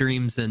pursue my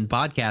dreams in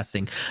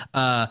podcasting.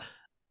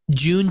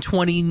 June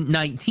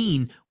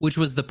 2019, which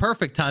was the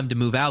perfect time to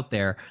move out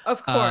there.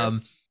 Of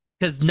course.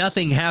 Because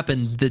nothing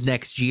happened the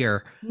next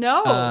year.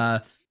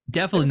 No.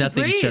 Definitely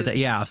nothing showed that.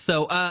 Yeah.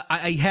 So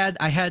I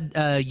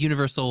had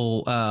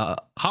Universal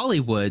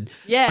Hollywood.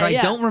 Yeah. But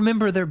I don't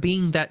remember there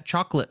being that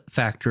chocolate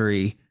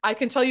factory. I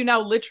can tell you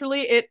now,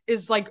 literally, it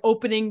is like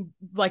opening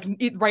like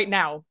right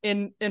now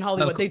in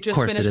Hollywood. They just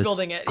finished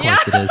building it. Of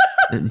course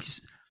it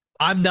is.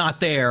 I'm not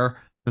there.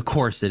 Of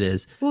course it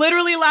is.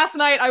 Literally last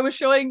night, I was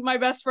showing my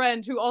best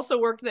friend who also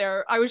worked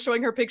there. I was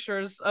showing her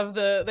pictures of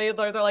they're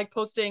like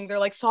posting. They're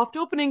like soft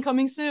opening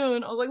coming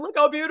soon. I was like, look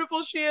how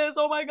beautiful she is.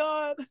 Oh my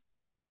God.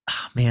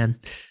 Oh, man.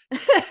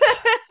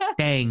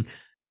 Dang.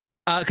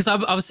 Because I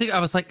was thinking, I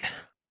was like,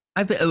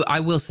 I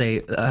will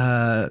say,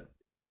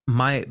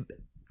 my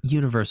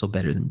Universal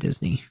better than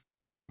Disney,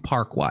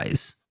 park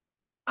wise.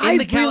 I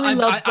really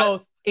love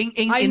both.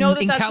 I know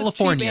that's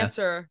California. A cheap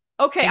answer.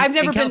 Okay, I've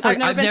never been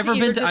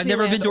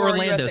to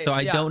Orlando, USA, so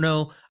I don't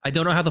know. I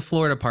don't know how the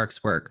Florida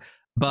parks work.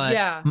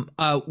 But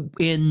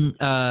in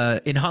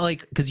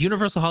Hollywood, because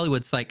Universal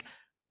Hollywood's like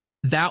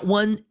that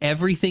one,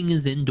 everything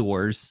is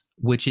indoors,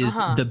 which is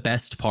the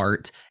best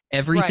part.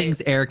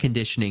 Everything's air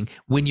conditioning.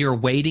 When you're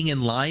waiting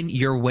in line,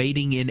 you're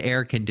waiting in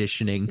air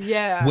conditioning.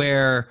 Yeah.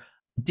 Where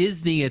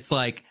Disney, it's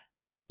like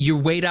you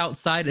wait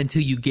outside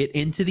until you get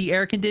into the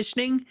air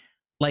conditioning.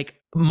 Like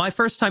my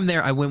first time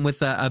there, I went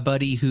with a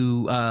buddy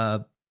who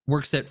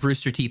works at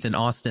Rooster Teeth in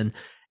Austin.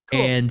 Cool.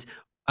 And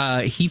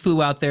he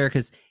flew out there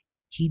because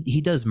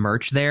he does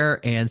merch there.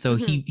 And so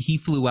he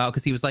flew out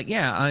because he was like,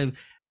 yeah,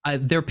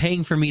 they're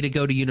paying for me to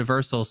go to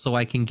Universal so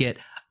I can get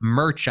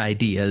merch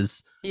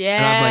ideas. Yeah.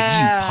 And I'm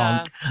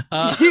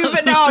like, you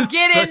punk.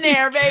 Get in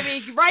there,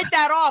 baby. Write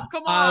that off.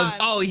 Come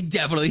on.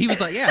 He was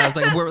like, yeah. I was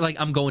like,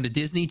 I'm going to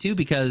Disney too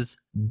because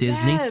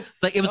Disney.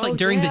 Yes. Like it was like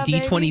during the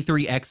D23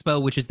 baby.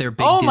 Expo, which is their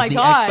big Disney my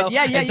God. expo.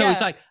 Yeah. And so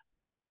it's like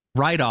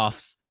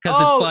write-offs. Because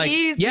it's like,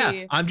 easy.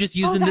 Yeah, I'm just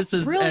using this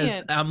as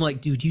I'm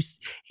like, dude, he's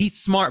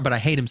smart, but I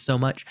hate him so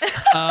much.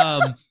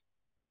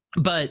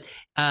 But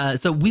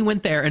so we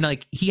went there and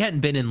like he hadn't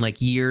been in like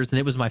years and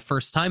it was my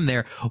first time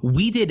there.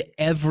 We did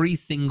every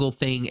single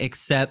thing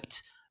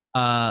except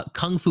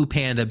Kung Fu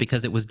Panda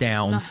because it was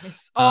down.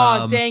 Nice.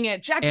 Oh, dang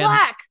it. Jack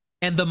Black.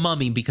 And the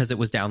Mummy because it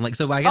was down. Like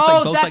so I guess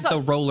like both like the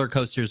roller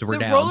coasters were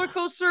down.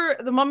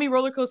 The Mummy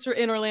roller coaster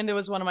in Orlando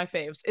is one of my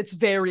faves. It's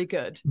very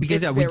good.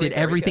 Because we did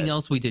everything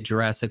else. We did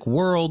Jurassic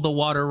World, the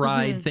water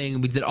ride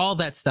thing. We did all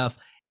that stuff.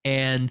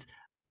 And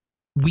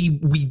we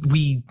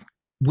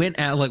went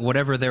at like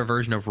whatever their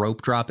version of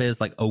rope drop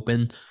is, like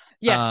open.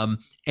 Yes.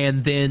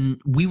 And then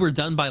we were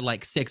done by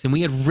like 6 and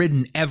we had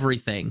ridden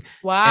everything.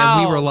 Wow.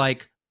 And we were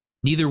like,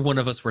 neither one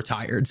of us were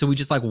tired. So we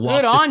just like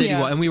walked the city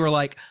and we were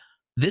like,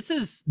 this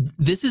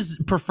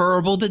is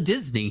preferable to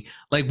Disney.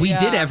 Like we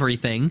did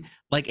everything.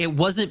 Like it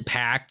wasn't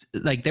packed.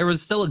 Like there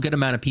was still a good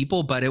amount of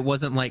people, but it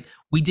wasn't like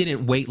we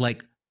didn't wait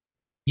like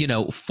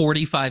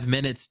 45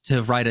 minutes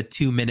to ride a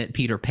 2-minute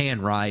Peter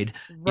Pan ride.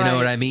 You know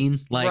what I mean?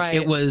 Like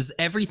it was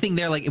everything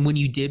there. Like, and when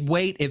you did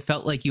wait, it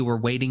felt like you were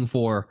waiting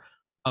for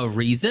a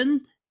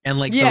reason and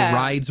like the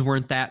rides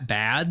weren't that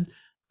bad.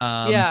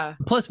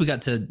 Plus we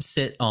got to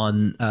sit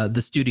on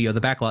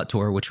the backlot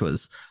tour, which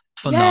was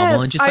phenomenal.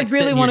 Yes, and just like I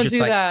really want to do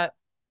that.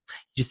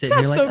 You sit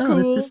and you're That's like, so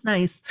oh, cool. this is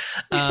nice.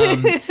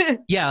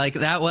 Yeah, like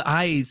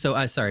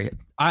that. Sorry. You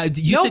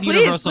No, said please,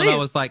 Universal, and I please.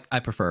 was like, I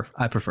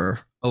prefer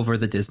over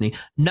the Disney.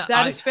 No,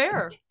 That is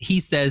fair. He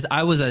says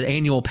I was an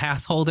annual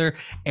pass holder,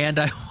 and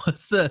I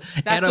was a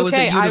That's a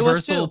okay. I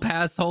was Universal too.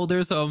 pass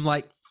holder. So I'm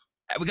like,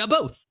 we got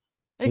both.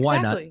 Exactly.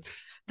 Why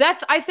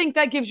not? I think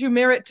that gives you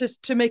merit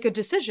to make a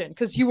decision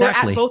because you were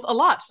Exactly. at both a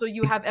lot, so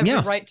you have every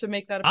Yeah. right to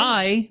make that opinion.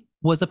 I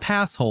was a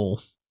pass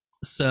hole,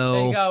 so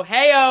There you go.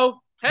 Heyo.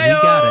 Heyo.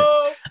 we got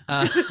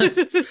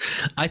it.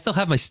 I still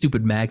have my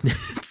stupid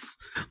magnets.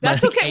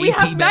 That's Like, okay. We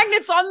have AP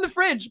magnets on the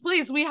fridge.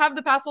 Please, we have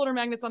the pass holder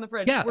magnets on the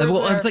fridge. Yeah, We're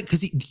well, I there. was like,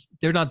 because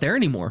they're not there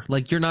anymore.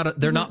 Like, they're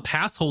Mm-hmm. not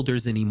pass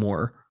holders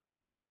anymore.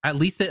 At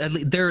least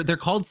they're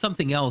called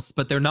something else,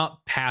 but they're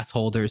not pass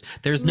holders.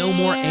 There's no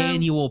more Yeah.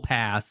 annual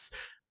pass.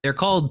 They're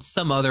called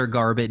some other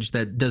garbage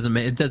that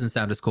doesn't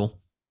sound as cool.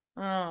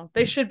 Oh,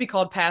 they should be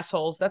called pass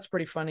holes. That's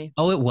pretty funny.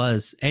 Oh, it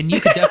was, and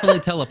you could definitely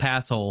tell a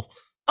pass hole.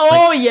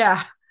 Oh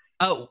yeah.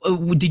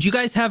 Oh, did you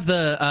guys have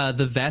the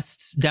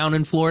vests down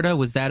in Florida?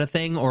 Was that a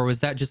thing, or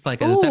was that just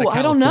like was that a Ooh, I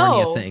California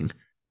don't know. thing?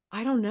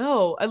 I don't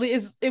know. At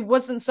least it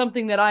wasn't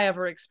something that I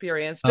ever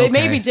experienced. Okay. They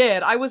maybe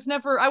did. I was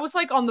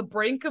like on the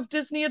brink of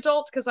Disney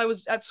adult because I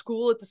was at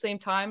school at the same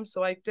time.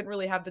 So I didn't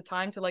really have the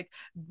time to like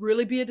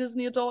really be a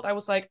Disney adult. I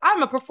was like,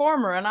 I'm a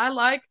performer and I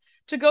like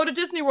to go to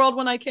Disney World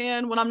when I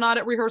can, when I'm not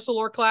at rehearsal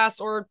or class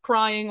or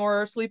crying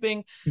or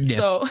sleeping. Yeah.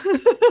 So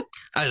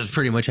That's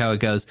pretty much how it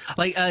goes.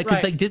 Like, because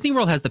Right. like Disney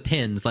World has the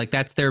pins, like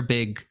that's their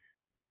big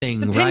thing,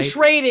 the pin right?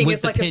 trading Was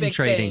is the like a pin big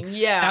trading. thing.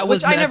 Yeah. That Which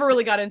was- I never that's-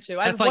 really got into.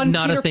 I that's have like one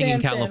not a Peter thing in Pan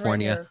pin right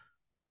California. here.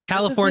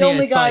 California, this is the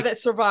only it's guy like that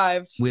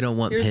survived. we don't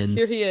want pins.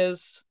 Here he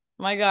is.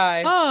 My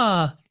guy.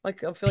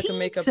 Like I feel like a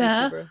makeup Pizza.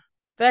 YouTuber.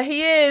 There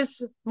he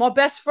is, my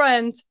best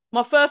friend,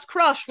 my first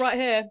crush, right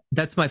here.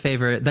 That's my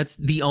favorite. That's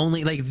the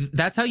only like.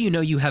 That's how you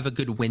know you have a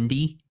good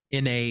Wendy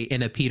in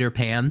a Peter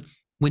Pan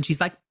when she's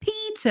like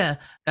pizza.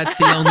 That's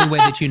the only way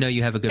that you know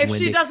you have a good If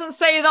Wendy. she doesn't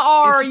say the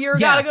R, If- you're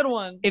yeah. got a good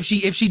one. if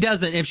she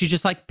doesn't, if she's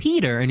just like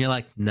Peter, and you're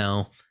like,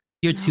 no,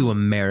 you're too No.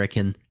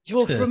 American.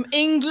 You're from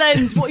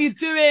England. What are you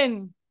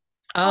doing?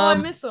 Oh, I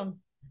miss him.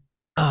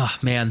 Oh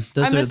man,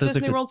 I miss those Disney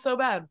are good. World so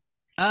bad.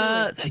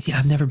 Yeah,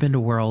 I've never been to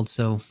World,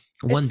 so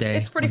one day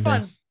It's pretty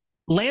one day. fun.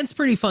 Land's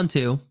pretty fun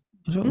too.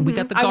 We Mhm.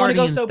 got the I wanna go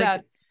Guardians. so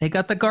bad. They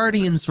got the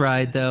Guardians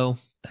ride though.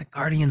 That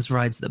Guardians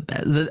ride's the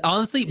best.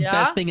 Honestly, Yeah?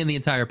 best thing in the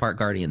entire park.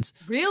 Guardians.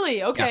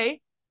 Really?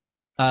 Okay.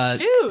 Shoot.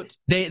 Shoot.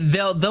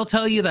 They'll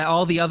tell you that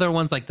all the other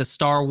ones like the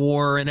Star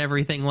War and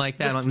everything like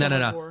that. The Like, no.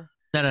 Star Wars.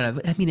 No.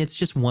 I mean, it's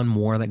just one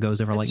more that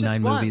goes over It's like just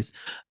 9 one. movies.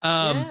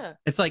 Yeah.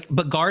 It's like,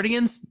 but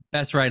Guardians,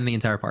 best ride in the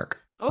entire park.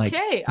 Like,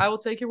 Okay, I will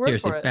take your word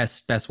seriously, for it.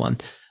 best one.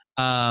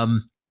 I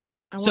wanna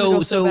So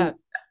go so bad.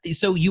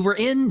 so you were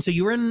in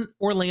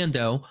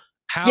Orlando.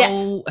 How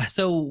Yes.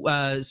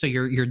 so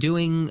you're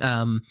doing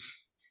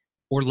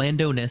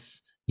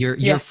Orlando-ness. You're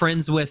Yes.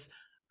 friends with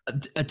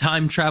a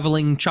time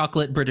traveling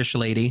chocolate British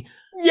lady.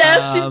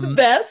 Yes, she's the um,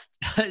 best.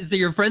 So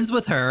you're friends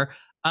with her.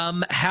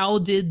 How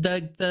did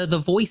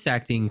the voice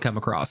acting come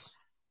across?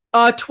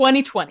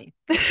 2020.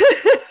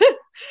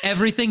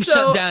 Everything So-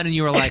 shut down and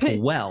you were like,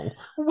 well.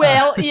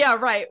 Well, yeah,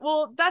 right.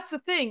 Well, that's the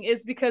thing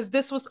is because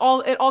this was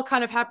it all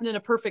kind of happened in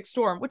a perfect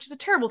storm, which is a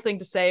terrible thing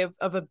to say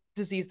of a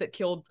disease that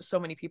killed so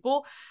many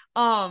people.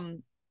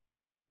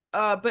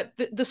 But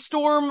the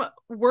storm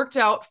worked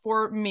out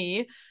for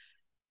me.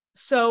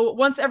 So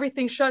once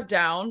everything shut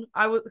down,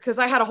 because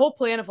I had a whole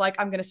plan of like,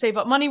 I'm going to save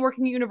up money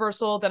working at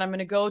Universal, then I'm going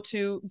to go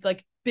to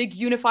like big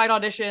unified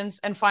auditions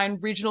and find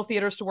regional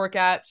theaters to work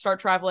at, start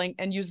traveling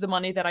and use the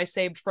money that I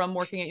saved from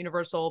working at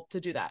Universal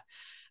to do that.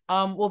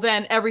 Well,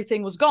 then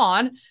everything was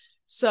gone.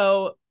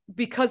 So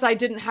because I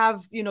didn't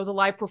have, the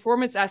live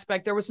performance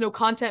aspect, there was no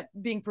content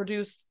being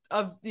produced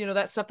of,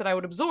 that stuff that I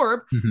would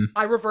absorb. Mhm.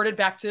 I reverted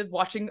back to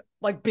watching,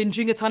 like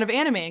binging a ton of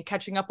anime and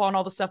catching up on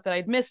all the stuff that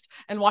I'd missed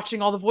and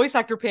watching all the voice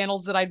actor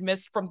panels that I'd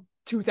missed from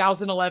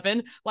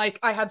 2011. Like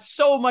I had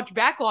so much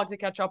backlog to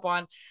catch up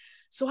on.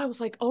 So I was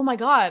like, oh my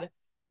God,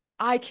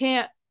 I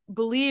can't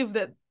believe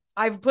that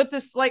I've put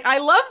this, like, I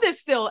love this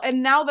still.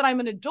 And now that I'm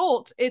an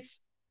adult,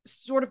 it's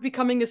sort of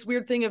becoming this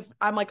weird thing of,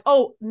 I'm like,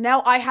 oh,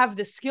 now I have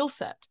this skill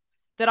set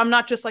that I'm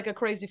not just like a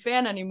crazy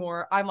fan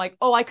anymore. I'm like,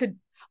 oh, I could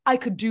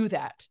do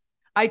that.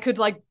 I could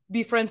like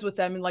be friends with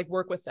them and like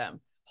work with them.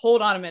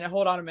 Hold on a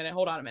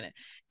minute.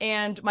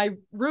 And my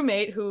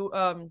roommate who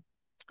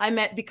I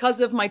met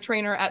because of my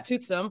trainer at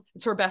Tootsum,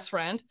 it's her best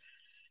friend.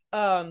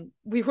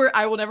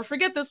 I will never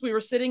forget this. We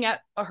were sitting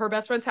at her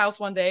best friend's house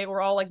one day.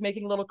 We're all like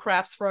making little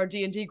crafts for our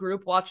D&D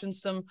group, watching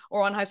some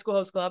or on High School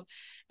Host Club.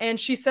 And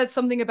she said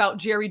something about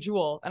Jerry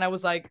Jewell. And I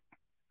was like,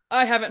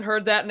 I haven't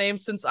heard that name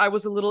since I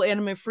was a little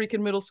anime freak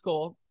in middle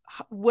school.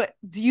 What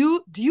do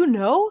you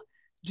know?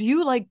 Do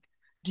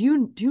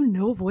you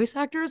know voice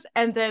actors?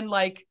 And then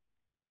like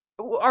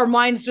our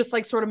minds just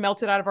like sort of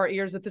melted out of our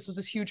ears that this was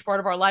this huge part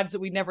of our lives that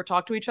we never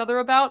talked to each other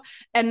about.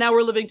 And now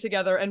we're living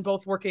together and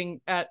both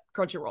working at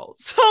Crunchyroll.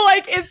 So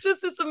like, it's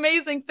just this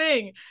amazing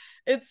thing.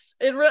 It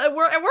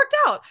worked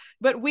out.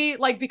 But we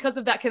like, because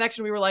of that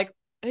connection, we were like,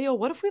 hey, yo,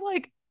 what if we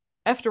like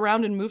effed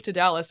around and moved to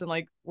Dallas and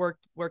like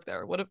worked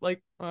there? What if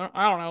like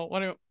I don't know.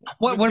 What if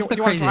the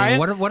crazy thing?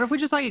 What if we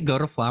just like go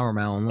to Flower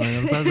Mound? Like,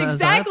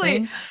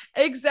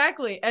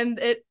 exactly. And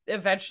it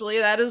eventually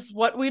that is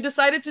what we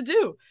decided to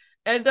do.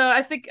 And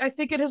I think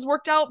it has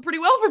worked out pretty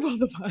well for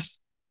both of us.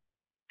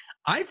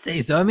 I'd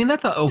say so. I mean,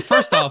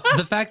 first off,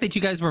 the fact that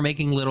you guys were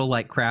making little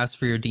like crafts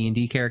for your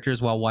D&D characters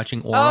while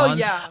watching Auron. Oh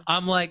yeah.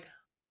 I'm like,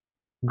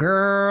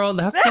 girl,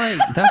 that's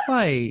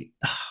like,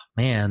 oh,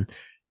 man.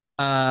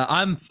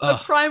 I'm a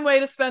prime way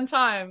to spend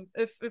time,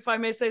 if I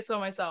may say so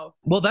myself.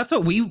 Well, that's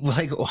what we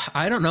like.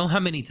 I don't know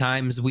how many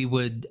times we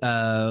would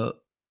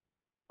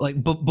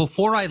like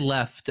before I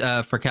left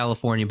for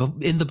California, but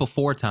in the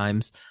before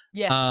times,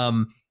 yes.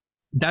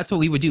 That's what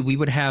we would do. We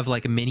would have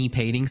like mini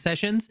painting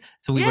sessions.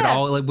 So we would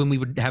all like when we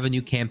would have a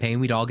new campaign,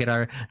 we'd all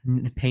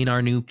paint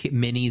our new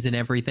minis and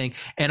everything.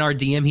 And our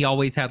DM, he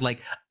always had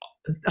like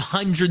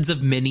hundreds of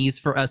minis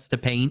for us to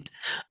paint.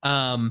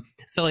 So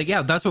like,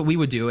 yeah, that's what we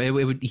would do.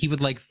 He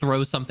would like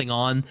throw something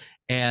on,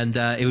 and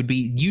it would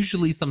be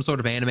usually some sort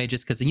of anime,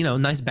 just because, you know,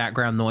 nice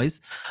background noise.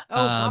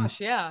 Oh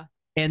gosh, yeah.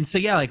 And so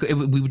yeah, like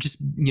we would just,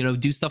 you know,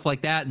 do stuff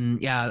like that. And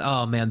yeah,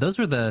 oh man, those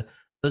were the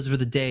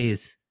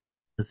days.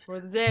 Those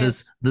Bring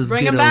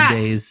good them back. Old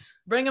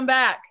days. Bring them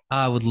back.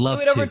 I would love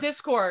to. Do it over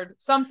Discord,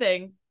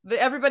 something.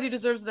 Everybody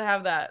deserves to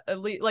have that, at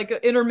least, like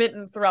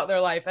intermittent throughout their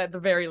life, at the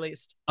very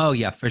least. Oh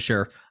yeah, for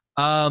sure.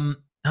 Oh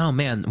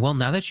man. Well,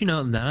 now that I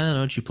know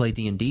that you play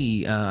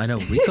D&D, I know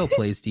Rico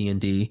plays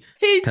D&D.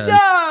 He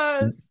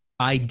does.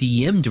 I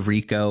DM'd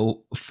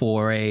Rico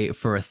for a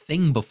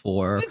thing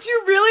before. Did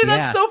you really? Yeah.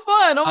 That's so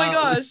fun. Oh my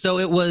gosh. So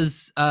it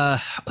was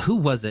who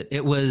was it?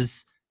 It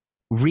was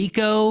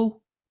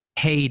Rico,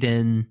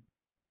 Hayden,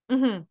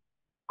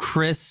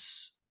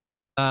 Chris,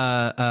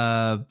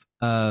 Wykemp,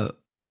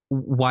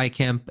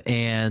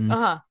 and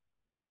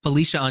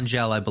Felicia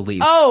Angel, I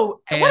believe.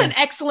 Oh, and what an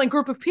excellent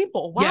group of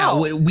people.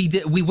 Wow. Yeah,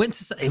 we went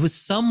to, it was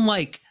some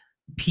like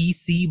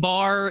PC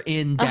bar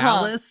in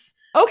Dallas.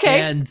 Okay.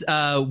 And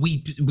I called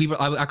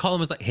them, I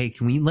was like, hey,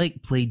 can we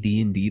like play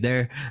D&D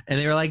there? And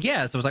they were like,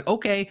 yeah. So I was like,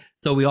 okay.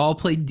 So we all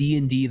played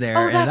D&D there.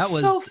 Oh, and that's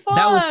so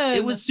fun.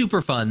 It was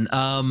super fun.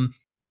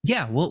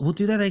 Yeah, we'll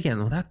do that again.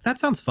 Well, that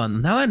sounds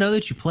fun. Now that I know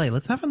that you play,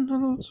 let's have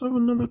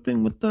another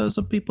thing with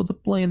some people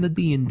that play in the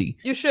D&D.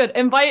 You should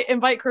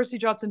invite Kirsty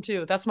Johnson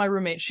too. That's my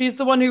roommate. She's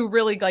the one who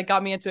really like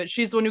got me into it.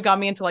 She's the one who got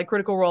me into like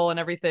Critical Role and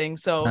everything.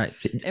 So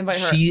invite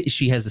her.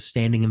 She has a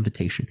standing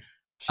invitation.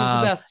 She's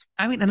the best.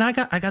 I mean, and I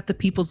got the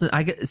people's.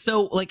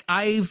 So like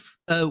I've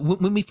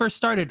when we first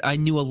started, I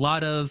knew a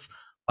lot of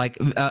like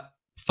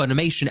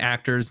Funimation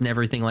actors and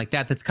everything like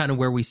that. That's kind of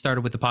where we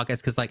started with the podcast,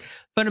 because like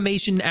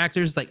Funimation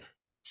actors like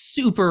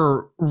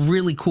super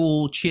really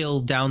cool,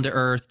 chill, down to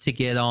earth to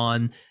get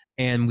on,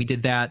 and we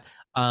did that.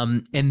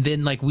 And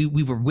then like we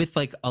were with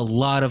like a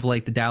lot of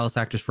like the Dallas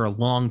actors for a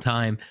long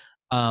time.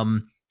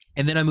 And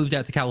then I moved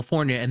out to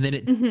California, and then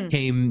it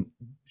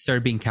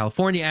started being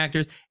California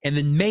actors, and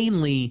then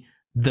mainly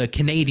the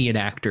Canadian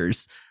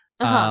actors.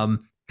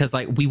 Because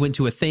like we went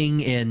to a thing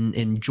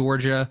in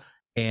Georgia,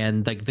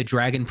 and like the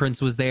Dragon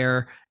Prince was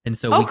there, and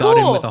so we got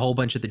in with a whole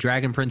bunch of the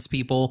Dragon Prince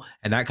people,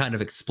 and that kind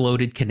of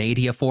exploded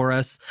Canada for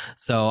us.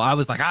 So I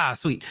was like,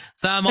 sweet.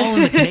 So I'm all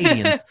in the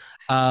Canadians.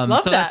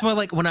 That's why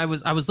like when I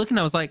was looking,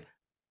 I was like,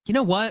 you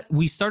know what?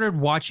 We started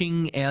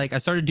watching I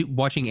started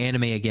watching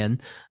anime again.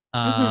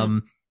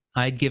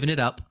 I'd given it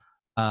up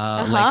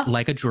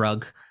like a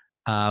drug.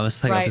 I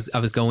was like, I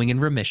was going in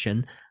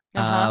remission.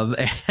 So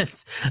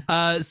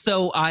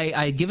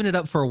I'd given it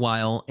up for a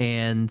while,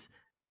 and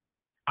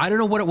I don't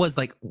know what it was.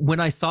 Like when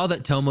I saw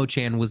that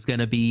Tomo-chan was going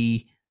to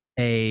be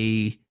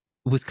it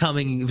was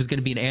going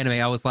to be an anime,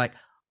 I was like,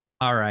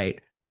 all right.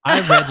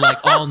 I read like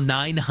all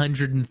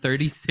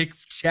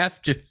 936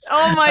 chapters.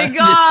 Oh my of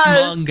gosh. This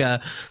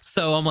manga.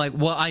 So I'm like,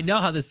 well, I know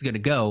how this is going to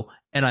go,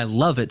 and I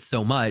love it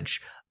so much.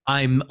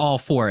 I'm all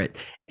for it.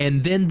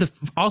 And then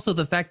also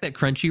the fact that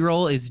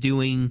Crunchyroll is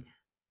doing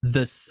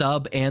the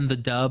sub and the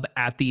dub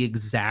at the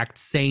exact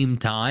same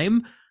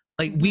time.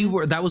 Like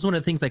that was one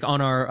of the things like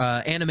on our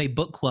anime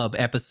book club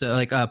episode,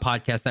 like a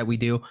podcast that we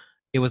do.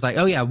 It was like,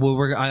 oh yeah,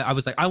 well I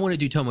was like, I want to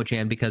do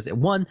Tomo-chan because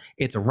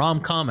it's a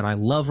rom-com, and I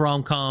love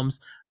rom-coms.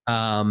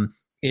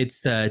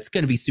 It's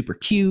going to be super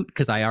cute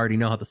because I already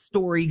know how the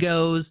story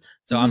goes.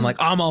 So I'm like,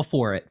 I'm all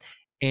for it.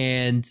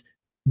 And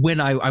when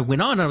I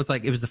went on, I was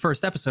like, it was the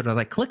first episode. I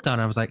like clicked on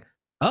it. I was like,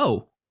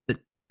 oh, the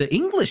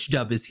English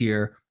dub is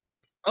here.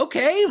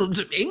 Okay,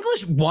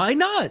 English, why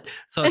not?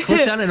 So I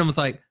clicked on it and I was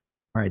like,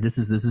 all right, this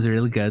is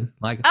really good.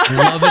 Like,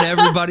 loving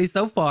everybody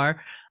so far.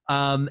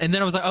 And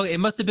then I was like, oh, it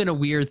must have been a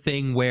weird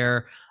thing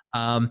where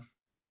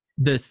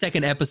the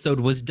second episode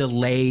was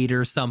delayed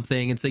or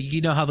something. And so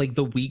you know how like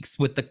the weeks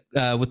with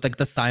like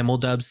the simul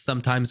dubs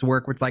sometimes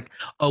work, where it's like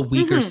a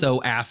week or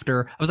so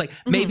after. I was like,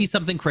 maybe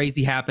something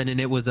crazy happened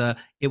and it was a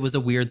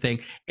weird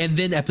thing. And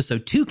then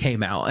episode 2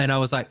 came out, and I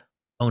was like,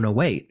 oh no,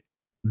 wait,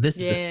 this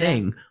is a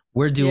thing.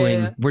 We're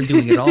doing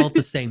it all at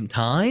the same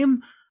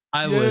time.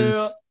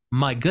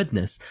 My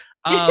goodness.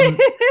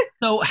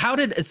 So how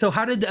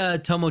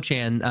did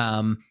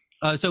Tomo-chan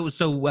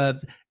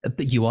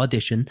You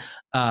audition.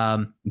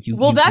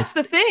 Well, that's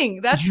the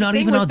thing. That's did you the not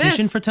thing even with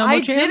audition this. for Tomo I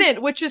Jam?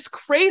 didn't, which is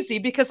crazy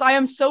because I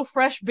am so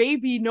fresh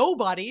baby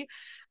nobody.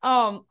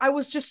 I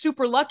was just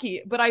super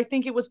lucky, but I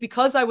think it was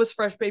because I was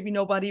fresh baby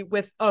nobody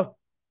with a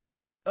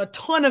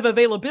ton of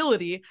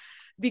availability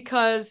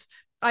because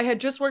I had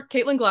just worked.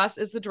 Caitlin Glass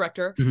is the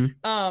director.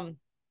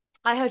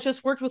 I had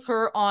just worked with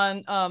her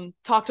on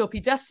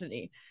Talktopia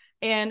Destiny.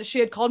 And she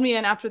had called me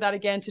in after that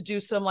again to do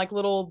some like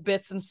little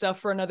bits and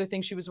stuff for another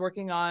thing she was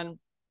working on.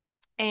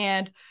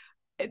 And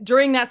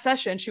during that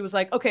session, she was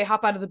like, okay,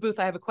 hop out of the booth.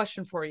 I have a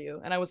question for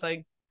you. And I was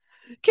like,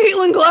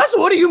 Caitlin Glass,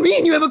 what do you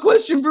mean you have a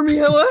question for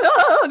me?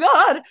 Oh,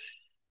 God.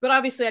 But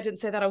obviously I didn't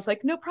say that. I was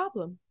like, no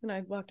problem. And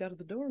I walked out of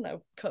the door and I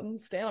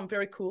couldn't stand. I'm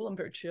very cool. I'm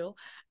very chill.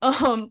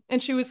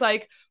 And she was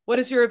like, what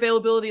is your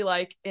availability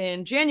like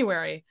in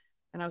January?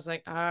 And I was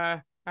like,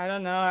 I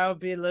don't know. I'll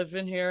be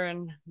living here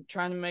and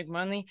trying to make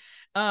money.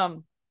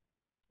 And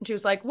she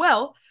was like,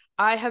 well,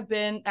 I have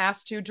been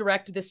asked to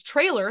direct this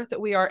trailer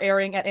that we are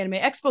airing at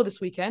Anime Expo this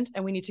weekend,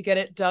 and we need to get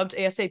it dubbed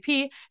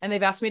ASAP. And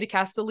they've asked me to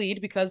cast the lead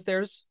because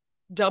there's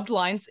dubbed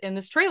lines in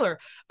this trailer.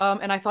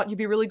 And I thought you'd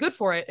be really good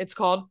for it. It's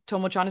called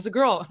Tomo-chan is a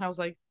Girl. And I was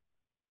like,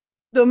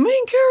 the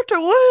main character?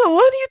 What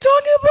are you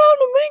talking about?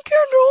 The main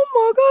character? Oh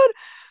my God.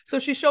 So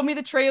she showed me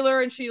the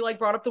trailer and she like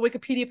brought up the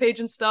Wikipedia page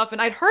and stuff.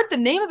 And I'd heard the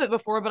name of it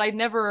before, but I'd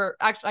never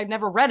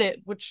read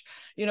it, which,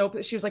 you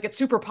know, she was like, it's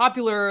super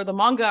popular, the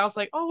manga. I was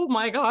like, oh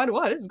my God,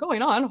 what is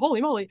going on?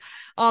 Holy moly.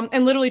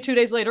 And literally 2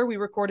 days later, we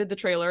recorded the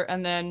trailer.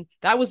 And then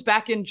that was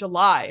back in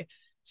July.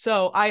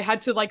 So I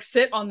had to like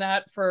sit on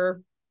that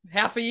for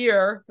half a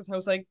year because I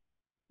was like,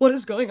 what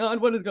is going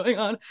on? What is going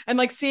on? And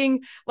like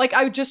seeing, like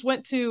I just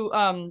went to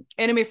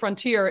Anime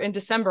Frontier in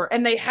December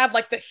and they had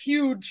like the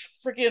huge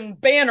freaking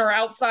banner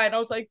outside. I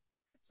was like,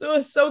 so it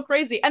was so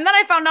crazy. And then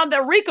I found out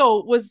that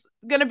Rico was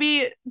gonna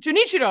be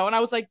Junichiro, and I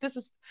was like, this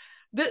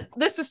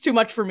is too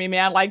much for me,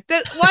 man. Like,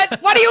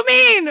 what do you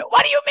mean?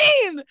 What do you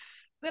mean?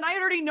 Then I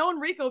had already known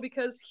Rico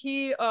because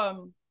he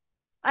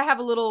I have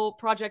a little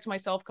project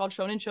myself called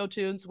Shonen Show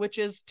Tunes, which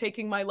is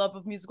taking my love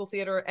of musical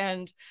theater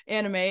and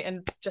anime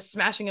and just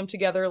smashing them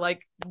together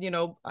like, you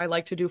know, I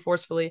like to do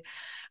forcefully.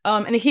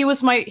 And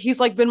he's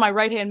like been my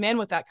right-hand man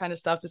with that kind of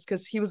stuff, is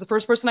because he was the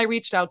first person I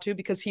reached out to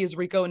because he is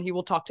Rico and he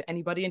will talk to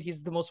anybody and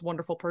he's the most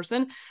wonderful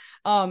person.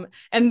 And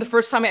the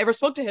first time I ever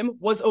spoke to him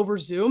was over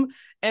Zoom.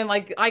 And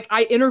like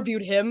I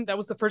interviewed him. That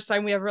was the first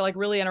time we ever like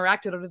really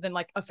interacted other than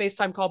like a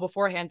FaceTime call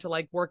beforehand to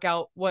like work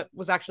out what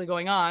was actually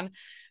going on.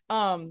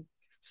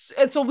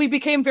 And so we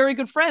became very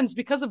good friends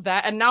because of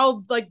that. And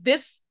now like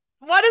this,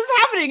 what is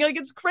happening? Like,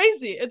 it's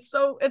crazy. It's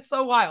so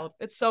wild.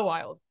 It's so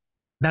wild.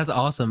 That's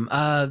awesome.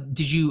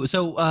 Did you,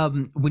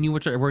 when you were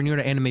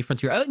at Anime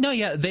Frontier,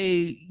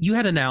 you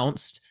had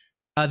announced,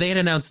 they had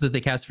announced that they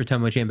cast for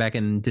Tomo-chan back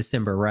in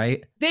December,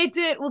 right? They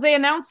did. Well, they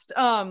announced,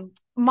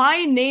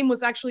 my name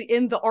was actually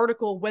in the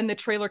article when the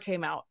trailer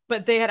came out,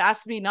 but they had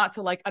asked me not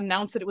to like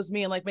announce that it was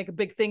me and like make a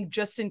big thing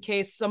just in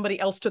case somebody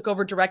else took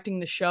over directing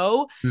the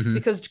show,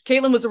 because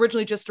Caitlin was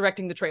originally just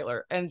directing the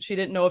trailer and she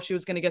didn't know if she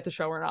was going to get the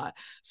show or not.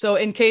 So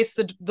in case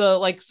the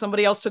like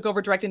somebody else took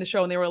over directing the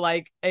show and they were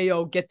like, hey,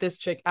 yo, get this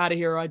chick out of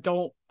here. I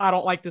don't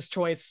like this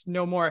choice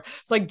no more.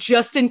 It's like,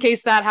 just in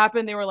case that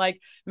happened, they were like,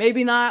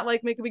 maybe not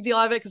like make a big deal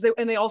out of it, because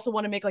they also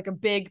want to make like a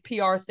big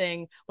PR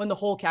thing when the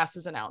whole cast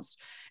is announced.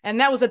 And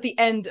that was at the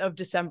end of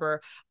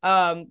December.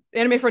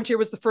 Anime Frontier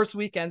was the first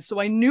weekend, so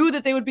I knew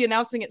that they would be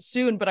announcing it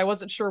soon, but I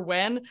wasn't sure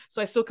when,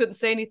 so I still couldn't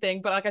say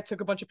anything. But like, I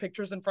took a bunch of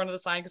pictures in front of the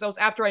sign because that was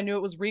after I knew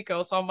it was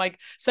Rico, so I'm like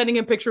sending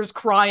him pictures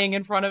crying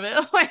in front of it.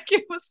 Like,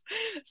 it was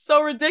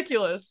so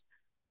ridiculous.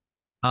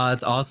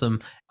 That's awesome.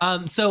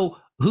 So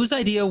whose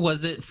idea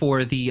was it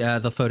for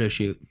the photo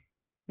shoot?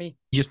 Me.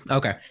 Just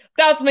okay.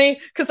 That's me,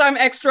 because I'm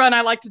extra and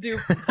I like to do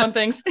fun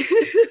things.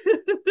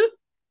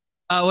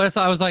 What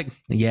I was like,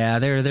 yeah,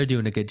 they're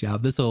doing a good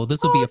job. This will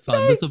be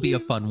a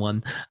fun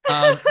one.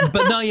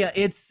 But no, yeah,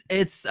 it's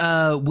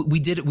we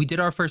did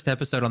our first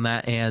episode on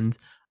that, and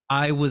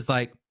I was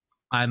like,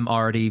 I'm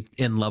already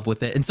in love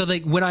with it. And so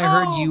like when I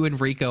heard you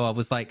and Rico, I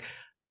was like,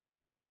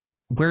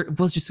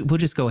 we'll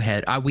just go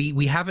ahead.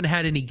 We haven't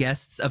had any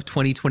guests of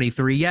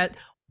 2023 yet.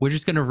 We're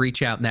just gonna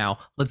reach out now.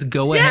 Let's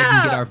go ahead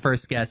and get our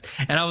first guest.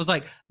 And I was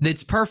like,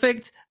 it's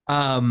perfect.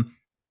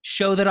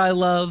 Show that I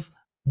love.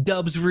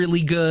 Dub's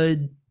really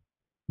good.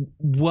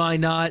 Why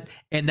not?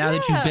 And now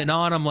that you've been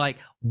on, I'm like,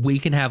 we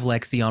can have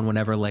Lexi on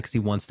whenever Lexi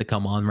wants to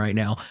come on right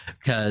now,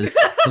 because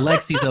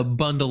Lexi's a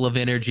bundle of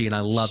energy and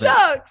I love it.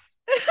 Shucks.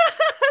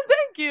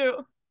 Thank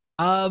you.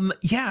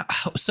 Yeah.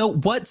 So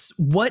this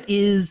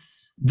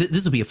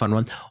will be a fun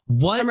one.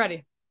 I'm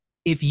ready.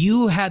 If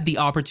you had the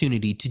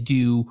opportunity to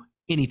do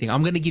anything,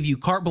 I'm going to give you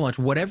carte blanche,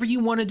 whatever you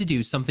wanted to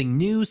do, something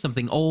new,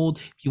 something old,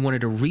 if you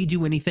wanted to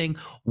redo anything,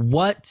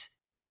 what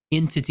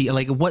entity,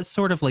 like what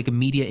sort of like a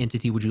media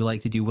entity would you like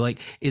to do? Like,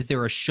 is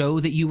there a show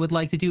that you would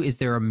like to do? Is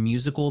there a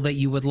musical that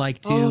you would like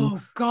to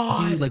oh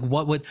god do? Like,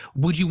 what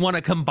would you want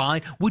to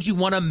combine? Would you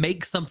want to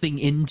make something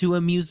into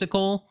a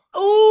musical?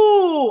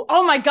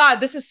 Oh my god,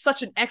 this is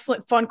such an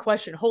excellent fun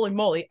question. Holy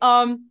moly.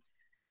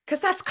 Because because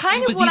that's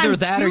kind It of was what either I'm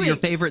that doing. or your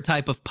favorite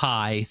type of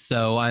pie.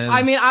 So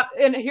I mean,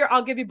 and here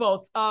I'll give you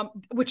both,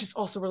 which is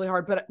also really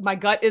hard. But my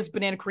gut is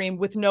banana cream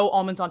with no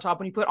almonds on top.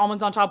 When you put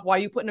almonds on top, why are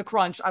you putting a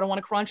crunch? I don't want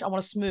a crunch. I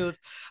want a smooth.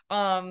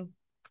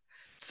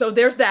 So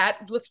there's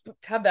that. Let's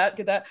have that.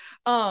 Get that.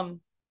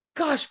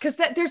 Gosh, because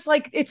there's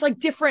like it's like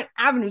different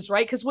avenues,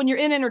 right? Because when you're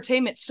in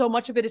entertainment, so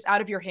much of it is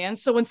out of your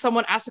hands. So when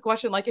someone asks a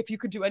question like, "If you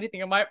could do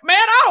anything," I'm like, "Man,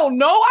 I don't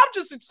know. I'm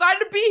just excited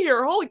to be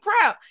here. Holy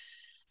crap!"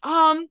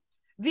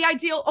 The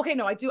ideal. Okay,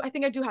 no, I do. I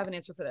think I do have an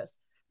answer for this.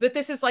 But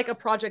this is like a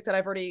project that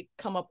I've already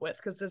come up with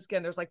because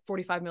again, there's like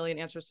 45 million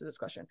answers to this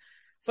question.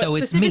 But so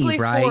it's me,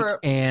 right?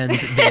 And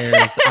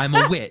there's I'm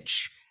a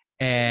witch.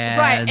 And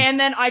right, and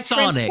then I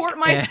Sonic transport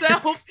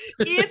myself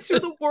into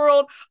the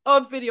world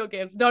of video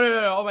games. No.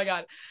 Oh my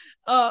god.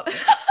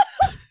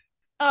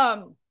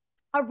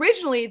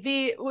 Originally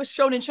the was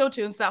Shonen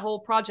Showtunes, that whole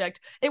project.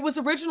 It was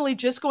originally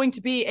just going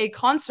to be a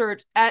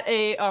concert at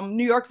a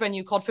New York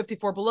venue called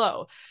 54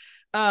 Below.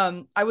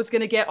 I was going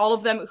to get all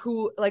of them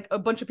who like a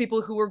bunch of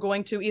people who were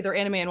going to either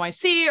Anime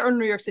NYC or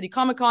New York City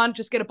Comic Con,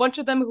 just get a bunch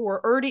of them who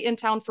were already in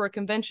town for a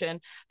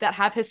convention that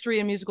have history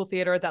in musical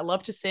theater, that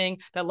love to sing,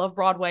 that love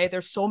Broadway.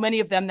 There's so many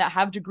of them that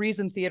have degrees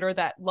in theater,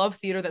 that love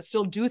theater, that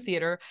still do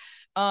theater.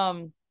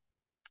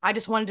 I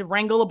just wanted to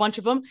wrangle a bunch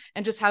of them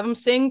and just have them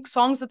sing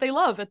songs that they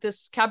love at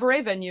this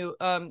cabaret venue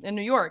in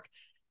New York.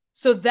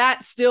 So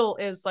that still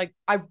is like,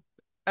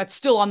 that's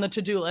still on the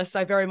to-do list.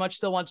 I very much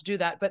still want to do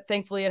that. But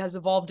thankfully it has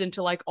evolved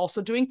into like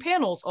also doing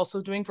panels, also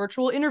doing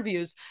virtual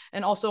interviews,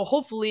 and also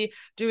hopefully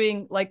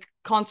doing like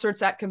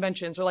concerts at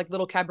conventions or like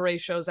little cabaret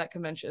shows at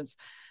conventions.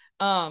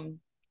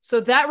 So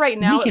that right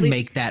now we can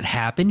make that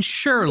happen.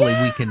 Surely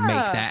we can make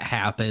that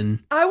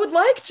happen. I would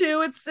like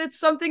to. It's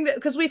something that,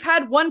 because we've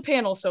had one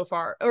panel so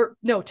far, or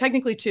no,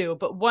 technically two,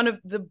 but one of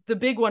the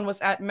big one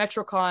was at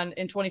MetroCon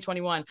in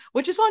 2021,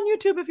 which is on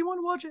YouTube if you want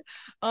to watch it.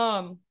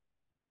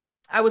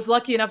 I was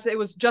lucky enough it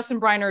was Justin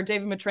Briner,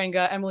 David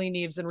Matrenga, Emily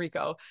Neves, and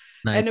Rico.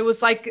 Nice. And it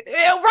was like,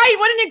 right,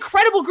 what an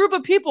incredible group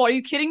of people. Are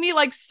you kidding me?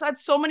 Like, had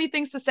so many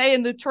things to say,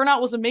 and the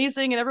turnout was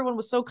amazing, and everyone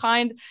was so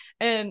kind,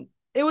 and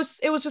it was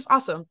just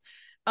awesome.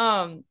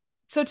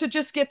 So to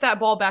just get that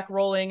ball back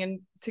rolling and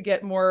to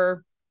get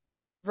more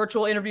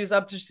virtual interviews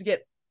up, just to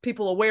get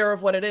people aware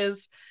of what it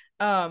is.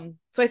 So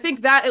I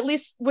think that at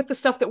least with the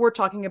stuff that we're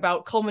talking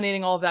about,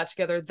 culminating all of that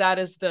together, that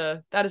is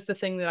the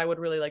thing that I would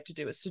really like to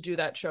do, is to do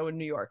that show in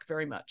New York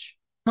very much.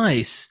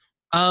 Nice.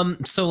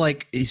 So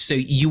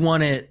you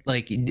want it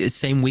like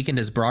same weekend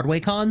as Broadway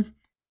Con?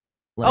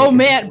 Like, oh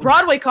man,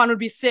 Broadway Con would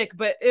be sick,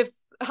 but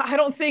I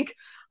don't think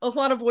a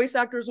lot of voice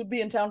actors would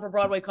be in town for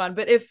Broadway Con,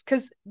 but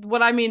because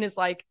what I mean is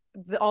like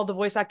all the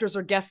voice actors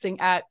are guesting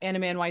at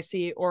Anime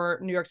NYC or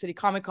New York City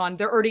Comic Con.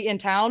 They're already in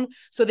town,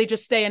 so they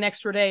just stay an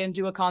extra day and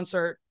do a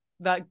concert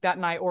that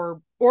night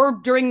or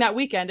during that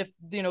weekend if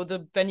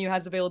the venue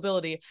has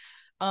availability.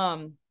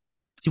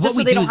 See, what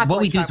we do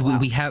is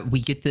we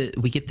get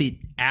the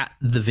at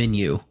the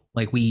venue,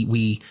 like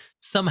we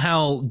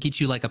somehow get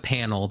you like a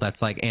panel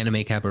that's like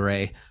anime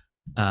cabaret.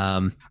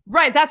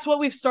 Right, that's what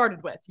we've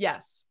started with.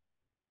 Yes,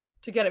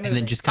 to get it moving. And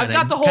then just kind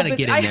of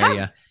get in there.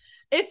 Yeah,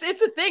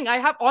 it's a thing. I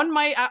have on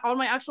my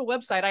actual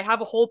website. I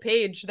have a whole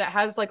page that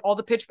has like all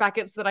the pitch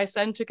packets that I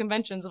send to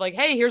conventions of like,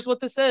 hey, here's what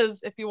this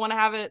is. If you want to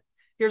have it,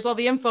 here's all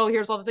the info.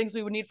 Here's all the things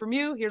we would need from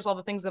you. Here's all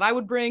the things that I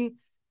would bring.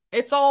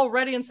 It's all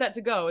ready and set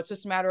to go. It's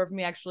just a matter of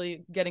me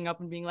actually getting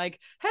up and being like,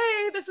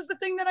 hey, this is the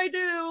thing that I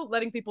do,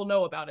 letting people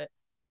know about it.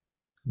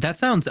 That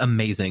sounds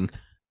amazing.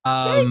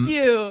 Thank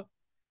you.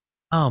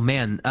 Oh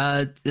man,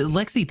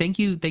 Lexi, thank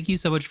you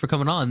so much for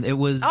coming on. It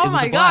was oh it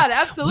was my a blast. God,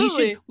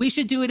 absolutely. We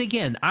should do it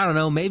again. I don't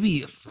know, maybe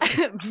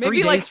 3 maybe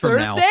days like from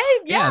Thursday?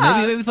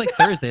 now. Yeah, maybe like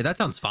Thursday. That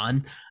sounds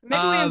fun.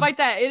 Maybe we invite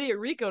that idiot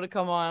Rico to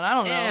come on. I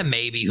don't know. Yeah,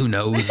 maybe. Who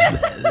knows?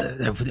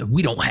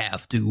 We don't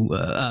have to.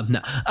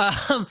 No.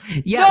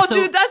 Yeah. No,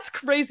 dude, that's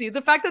crazy.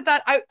 The fact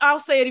that I'll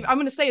say it. I'm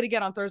going to say it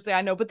again on Thursday.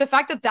 I know, but the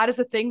fact that is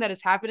a thing that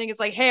is happening is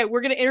like, hey,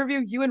 we're going to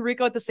interview you and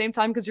Rico at the same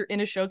time because you're in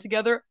a show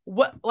together.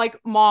 What? Like,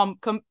 mom,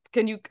 come.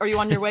 Are you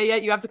on your way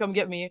yet? You have to come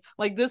get me.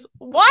 Like this.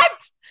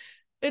 What?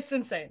 It's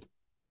insane.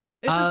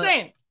 It's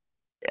insane.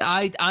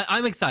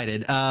 I'm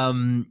excited.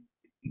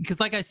 Because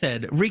like I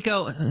said,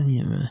 Rico,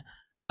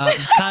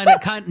 kind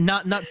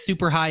of not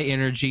super high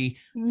energy.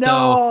 No,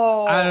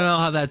 so I don't know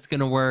how that's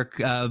gonna work.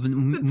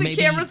 The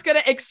camera's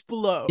gonna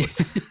explode.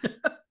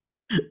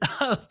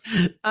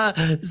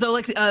 So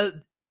like,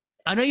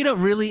 I know you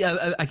don't really.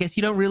 I guess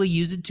you don't really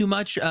use it too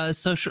much.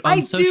 Social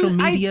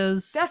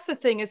medias. That's the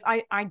thing is,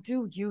 I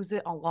do use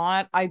it a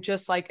lot. I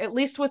just like, at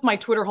least with my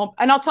Twitter home,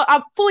 and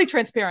I'm fully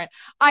transparent.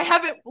 I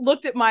haven't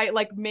looked at my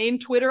like main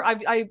Twitter.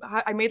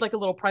 I made like a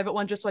little private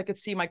one just so I could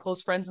see my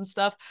close friends and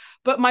stuff.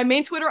 But my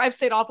main Twitter I've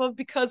stayed off of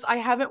because I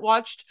haven't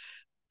watched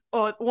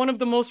one of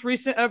the most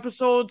recent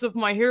episodes of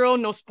My Hero.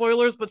 No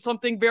spoilers, but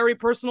something very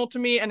personal to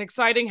me and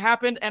exciting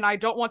happened, and I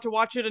don't want to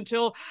watch it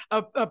until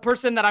a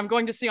person that I'm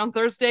going to see on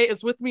Thursday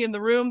is with me in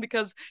the room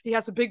because he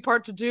has a big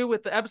part to do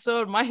with the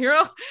episode of My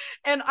Hero.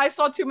 And I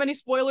saw too many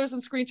spoilers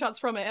and screenshots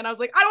from it, and I was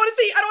like, I don't want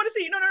to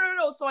see.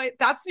 No. So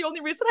that's the only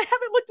reason I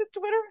haven't looked at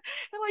Twitter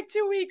in like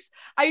 2 weeks.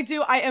 I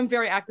am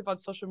very active on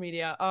social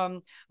media.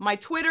 My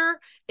Twitter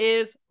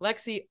is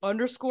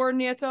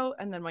Lexi_Nieto,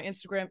 and then my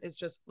Instagram is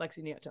just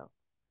Lexi Nieto.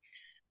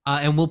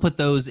 And we'll put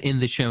those in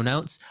the show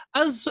notes,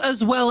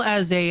 as well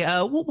as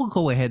we'll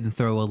go ahead and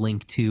throw a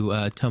link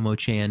to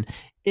Tomo-chan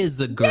is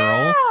a girl.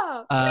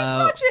 Yeah,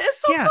 please watch it.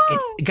 It's so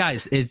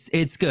fun.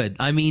 It's good.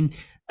 I mean,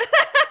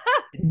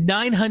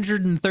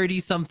 930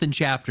 something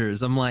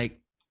chapters. I'm like,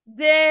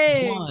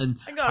 dang.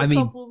 I got a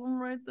couple of them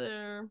right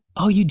there.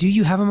 Oh, you do?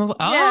 You have them? Oh,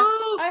 yeah,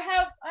 I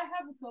have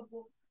a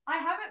couple. I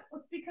haven't,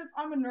 because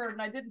I'm a nerd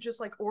and I didn't just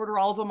like order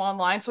all of them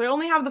online, so I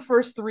only have the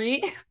first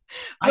 3.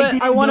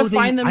 But I want to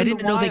find them. I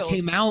didn't know they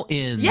came out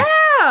in. Yeah.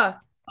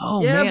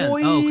 Oh yeah, man.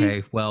 Boy.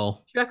 Okay,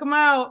 well, check them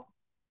out.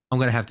 I'm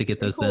gonna have to get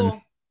those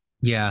then.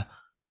 Yeah.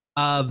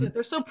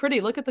 They're so pretty.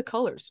 Look at the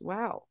colors.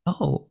 Wow.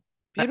 Oh,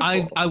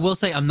 beautiful. I will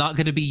say I'm not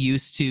gonna be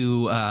used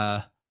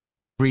to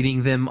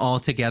reading them all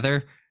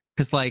together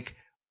because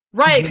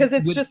because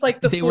it's just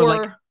like they were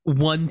like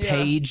one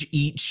page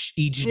each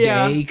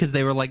day because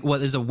they were like,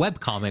 there's a web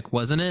comic,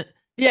 wasn't it?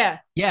 Yeah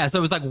so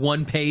it was like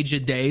 1 page a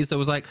day, so it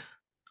was like,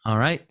 all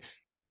right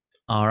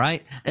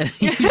and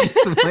you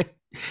just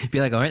be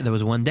like, all right, there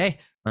was 1 day,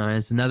 all right,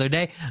 it's another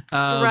day.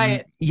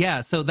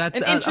 So that's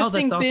an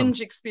interesting that's awesome.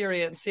 binge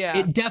experience.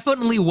 It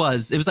definitely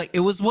was. It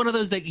was one of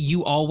those like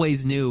you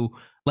always knew,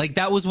 like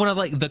that was one of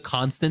like the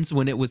constants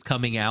when it was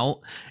coming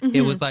out.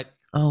 It was like,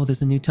 oh,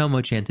 there's a new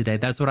Tomo-chan today.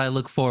 That's what I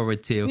look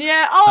forward to.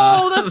 Yeah.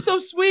 Oh, that's so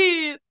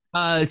sweet.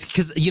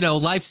 Because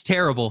life's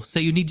terrible, so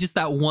you need just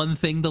that one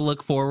thing to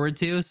look forward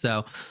to.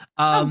 So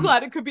I'm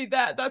glad it could be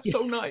that. That's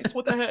so nice.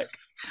 What the heck?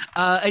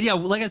 And yeah,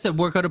 like I said,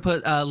 we're going to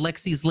put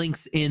Lexi's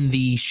links in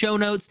the show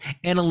notes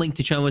and a link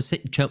to That's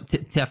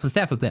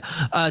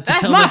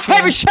my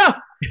favorite show.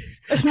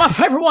 It's my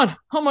favorite one.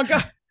 Oh my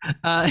god.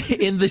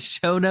 In the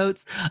show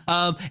notes.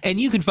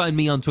 And you can find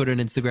me on Twitter and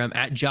Instagram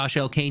at Josh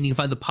L. Kane. You can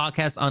find the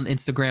podcast on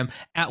Instagram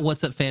at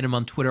What's Up Fandom,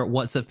 on Twitter,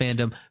 What's Up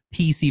Fandom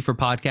PC for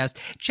podcast.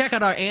 Check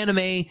out our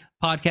anime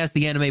podcast,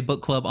 the Anime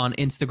Book Club, on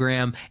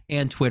Instagram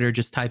and Twitter.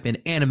 Just type in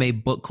Anime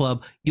Book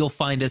Club. You'll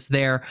find us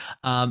there.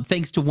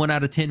 Thanks to 1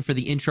 out of 10 for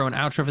the intro and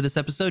outro for this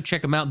episode.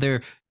 Check them out.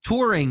 They're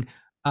touring,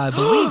 I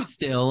believe,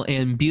 still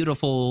in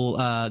beautiful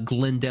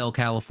Glendale,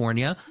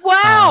 California.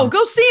 Wow,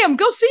 go see him.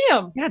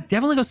 Yeah,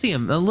 definitely go see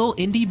him. A little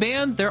indie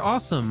band. They're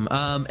awesome.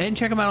 And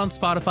check them out on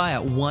Spotify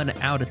at 1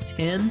 out of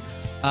 10.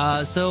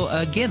 So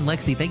again,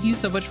 Lexi, thank you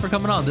so much for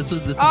coming on. This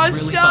was really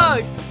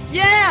fun.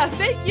 Yeah,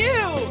 thank you.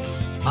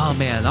 Oh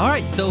man. All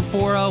right. So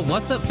for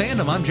What's Up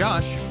Fandom, I'm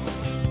Josh.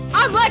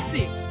 I'm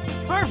Lexi.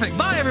 Perfect.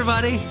 Bye,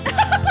 everybody.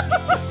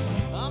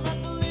 I'm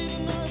not the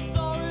leading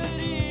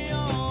authority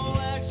on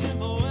action,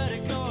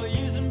 poetic or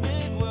using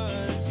big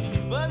words,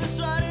 but this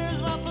writing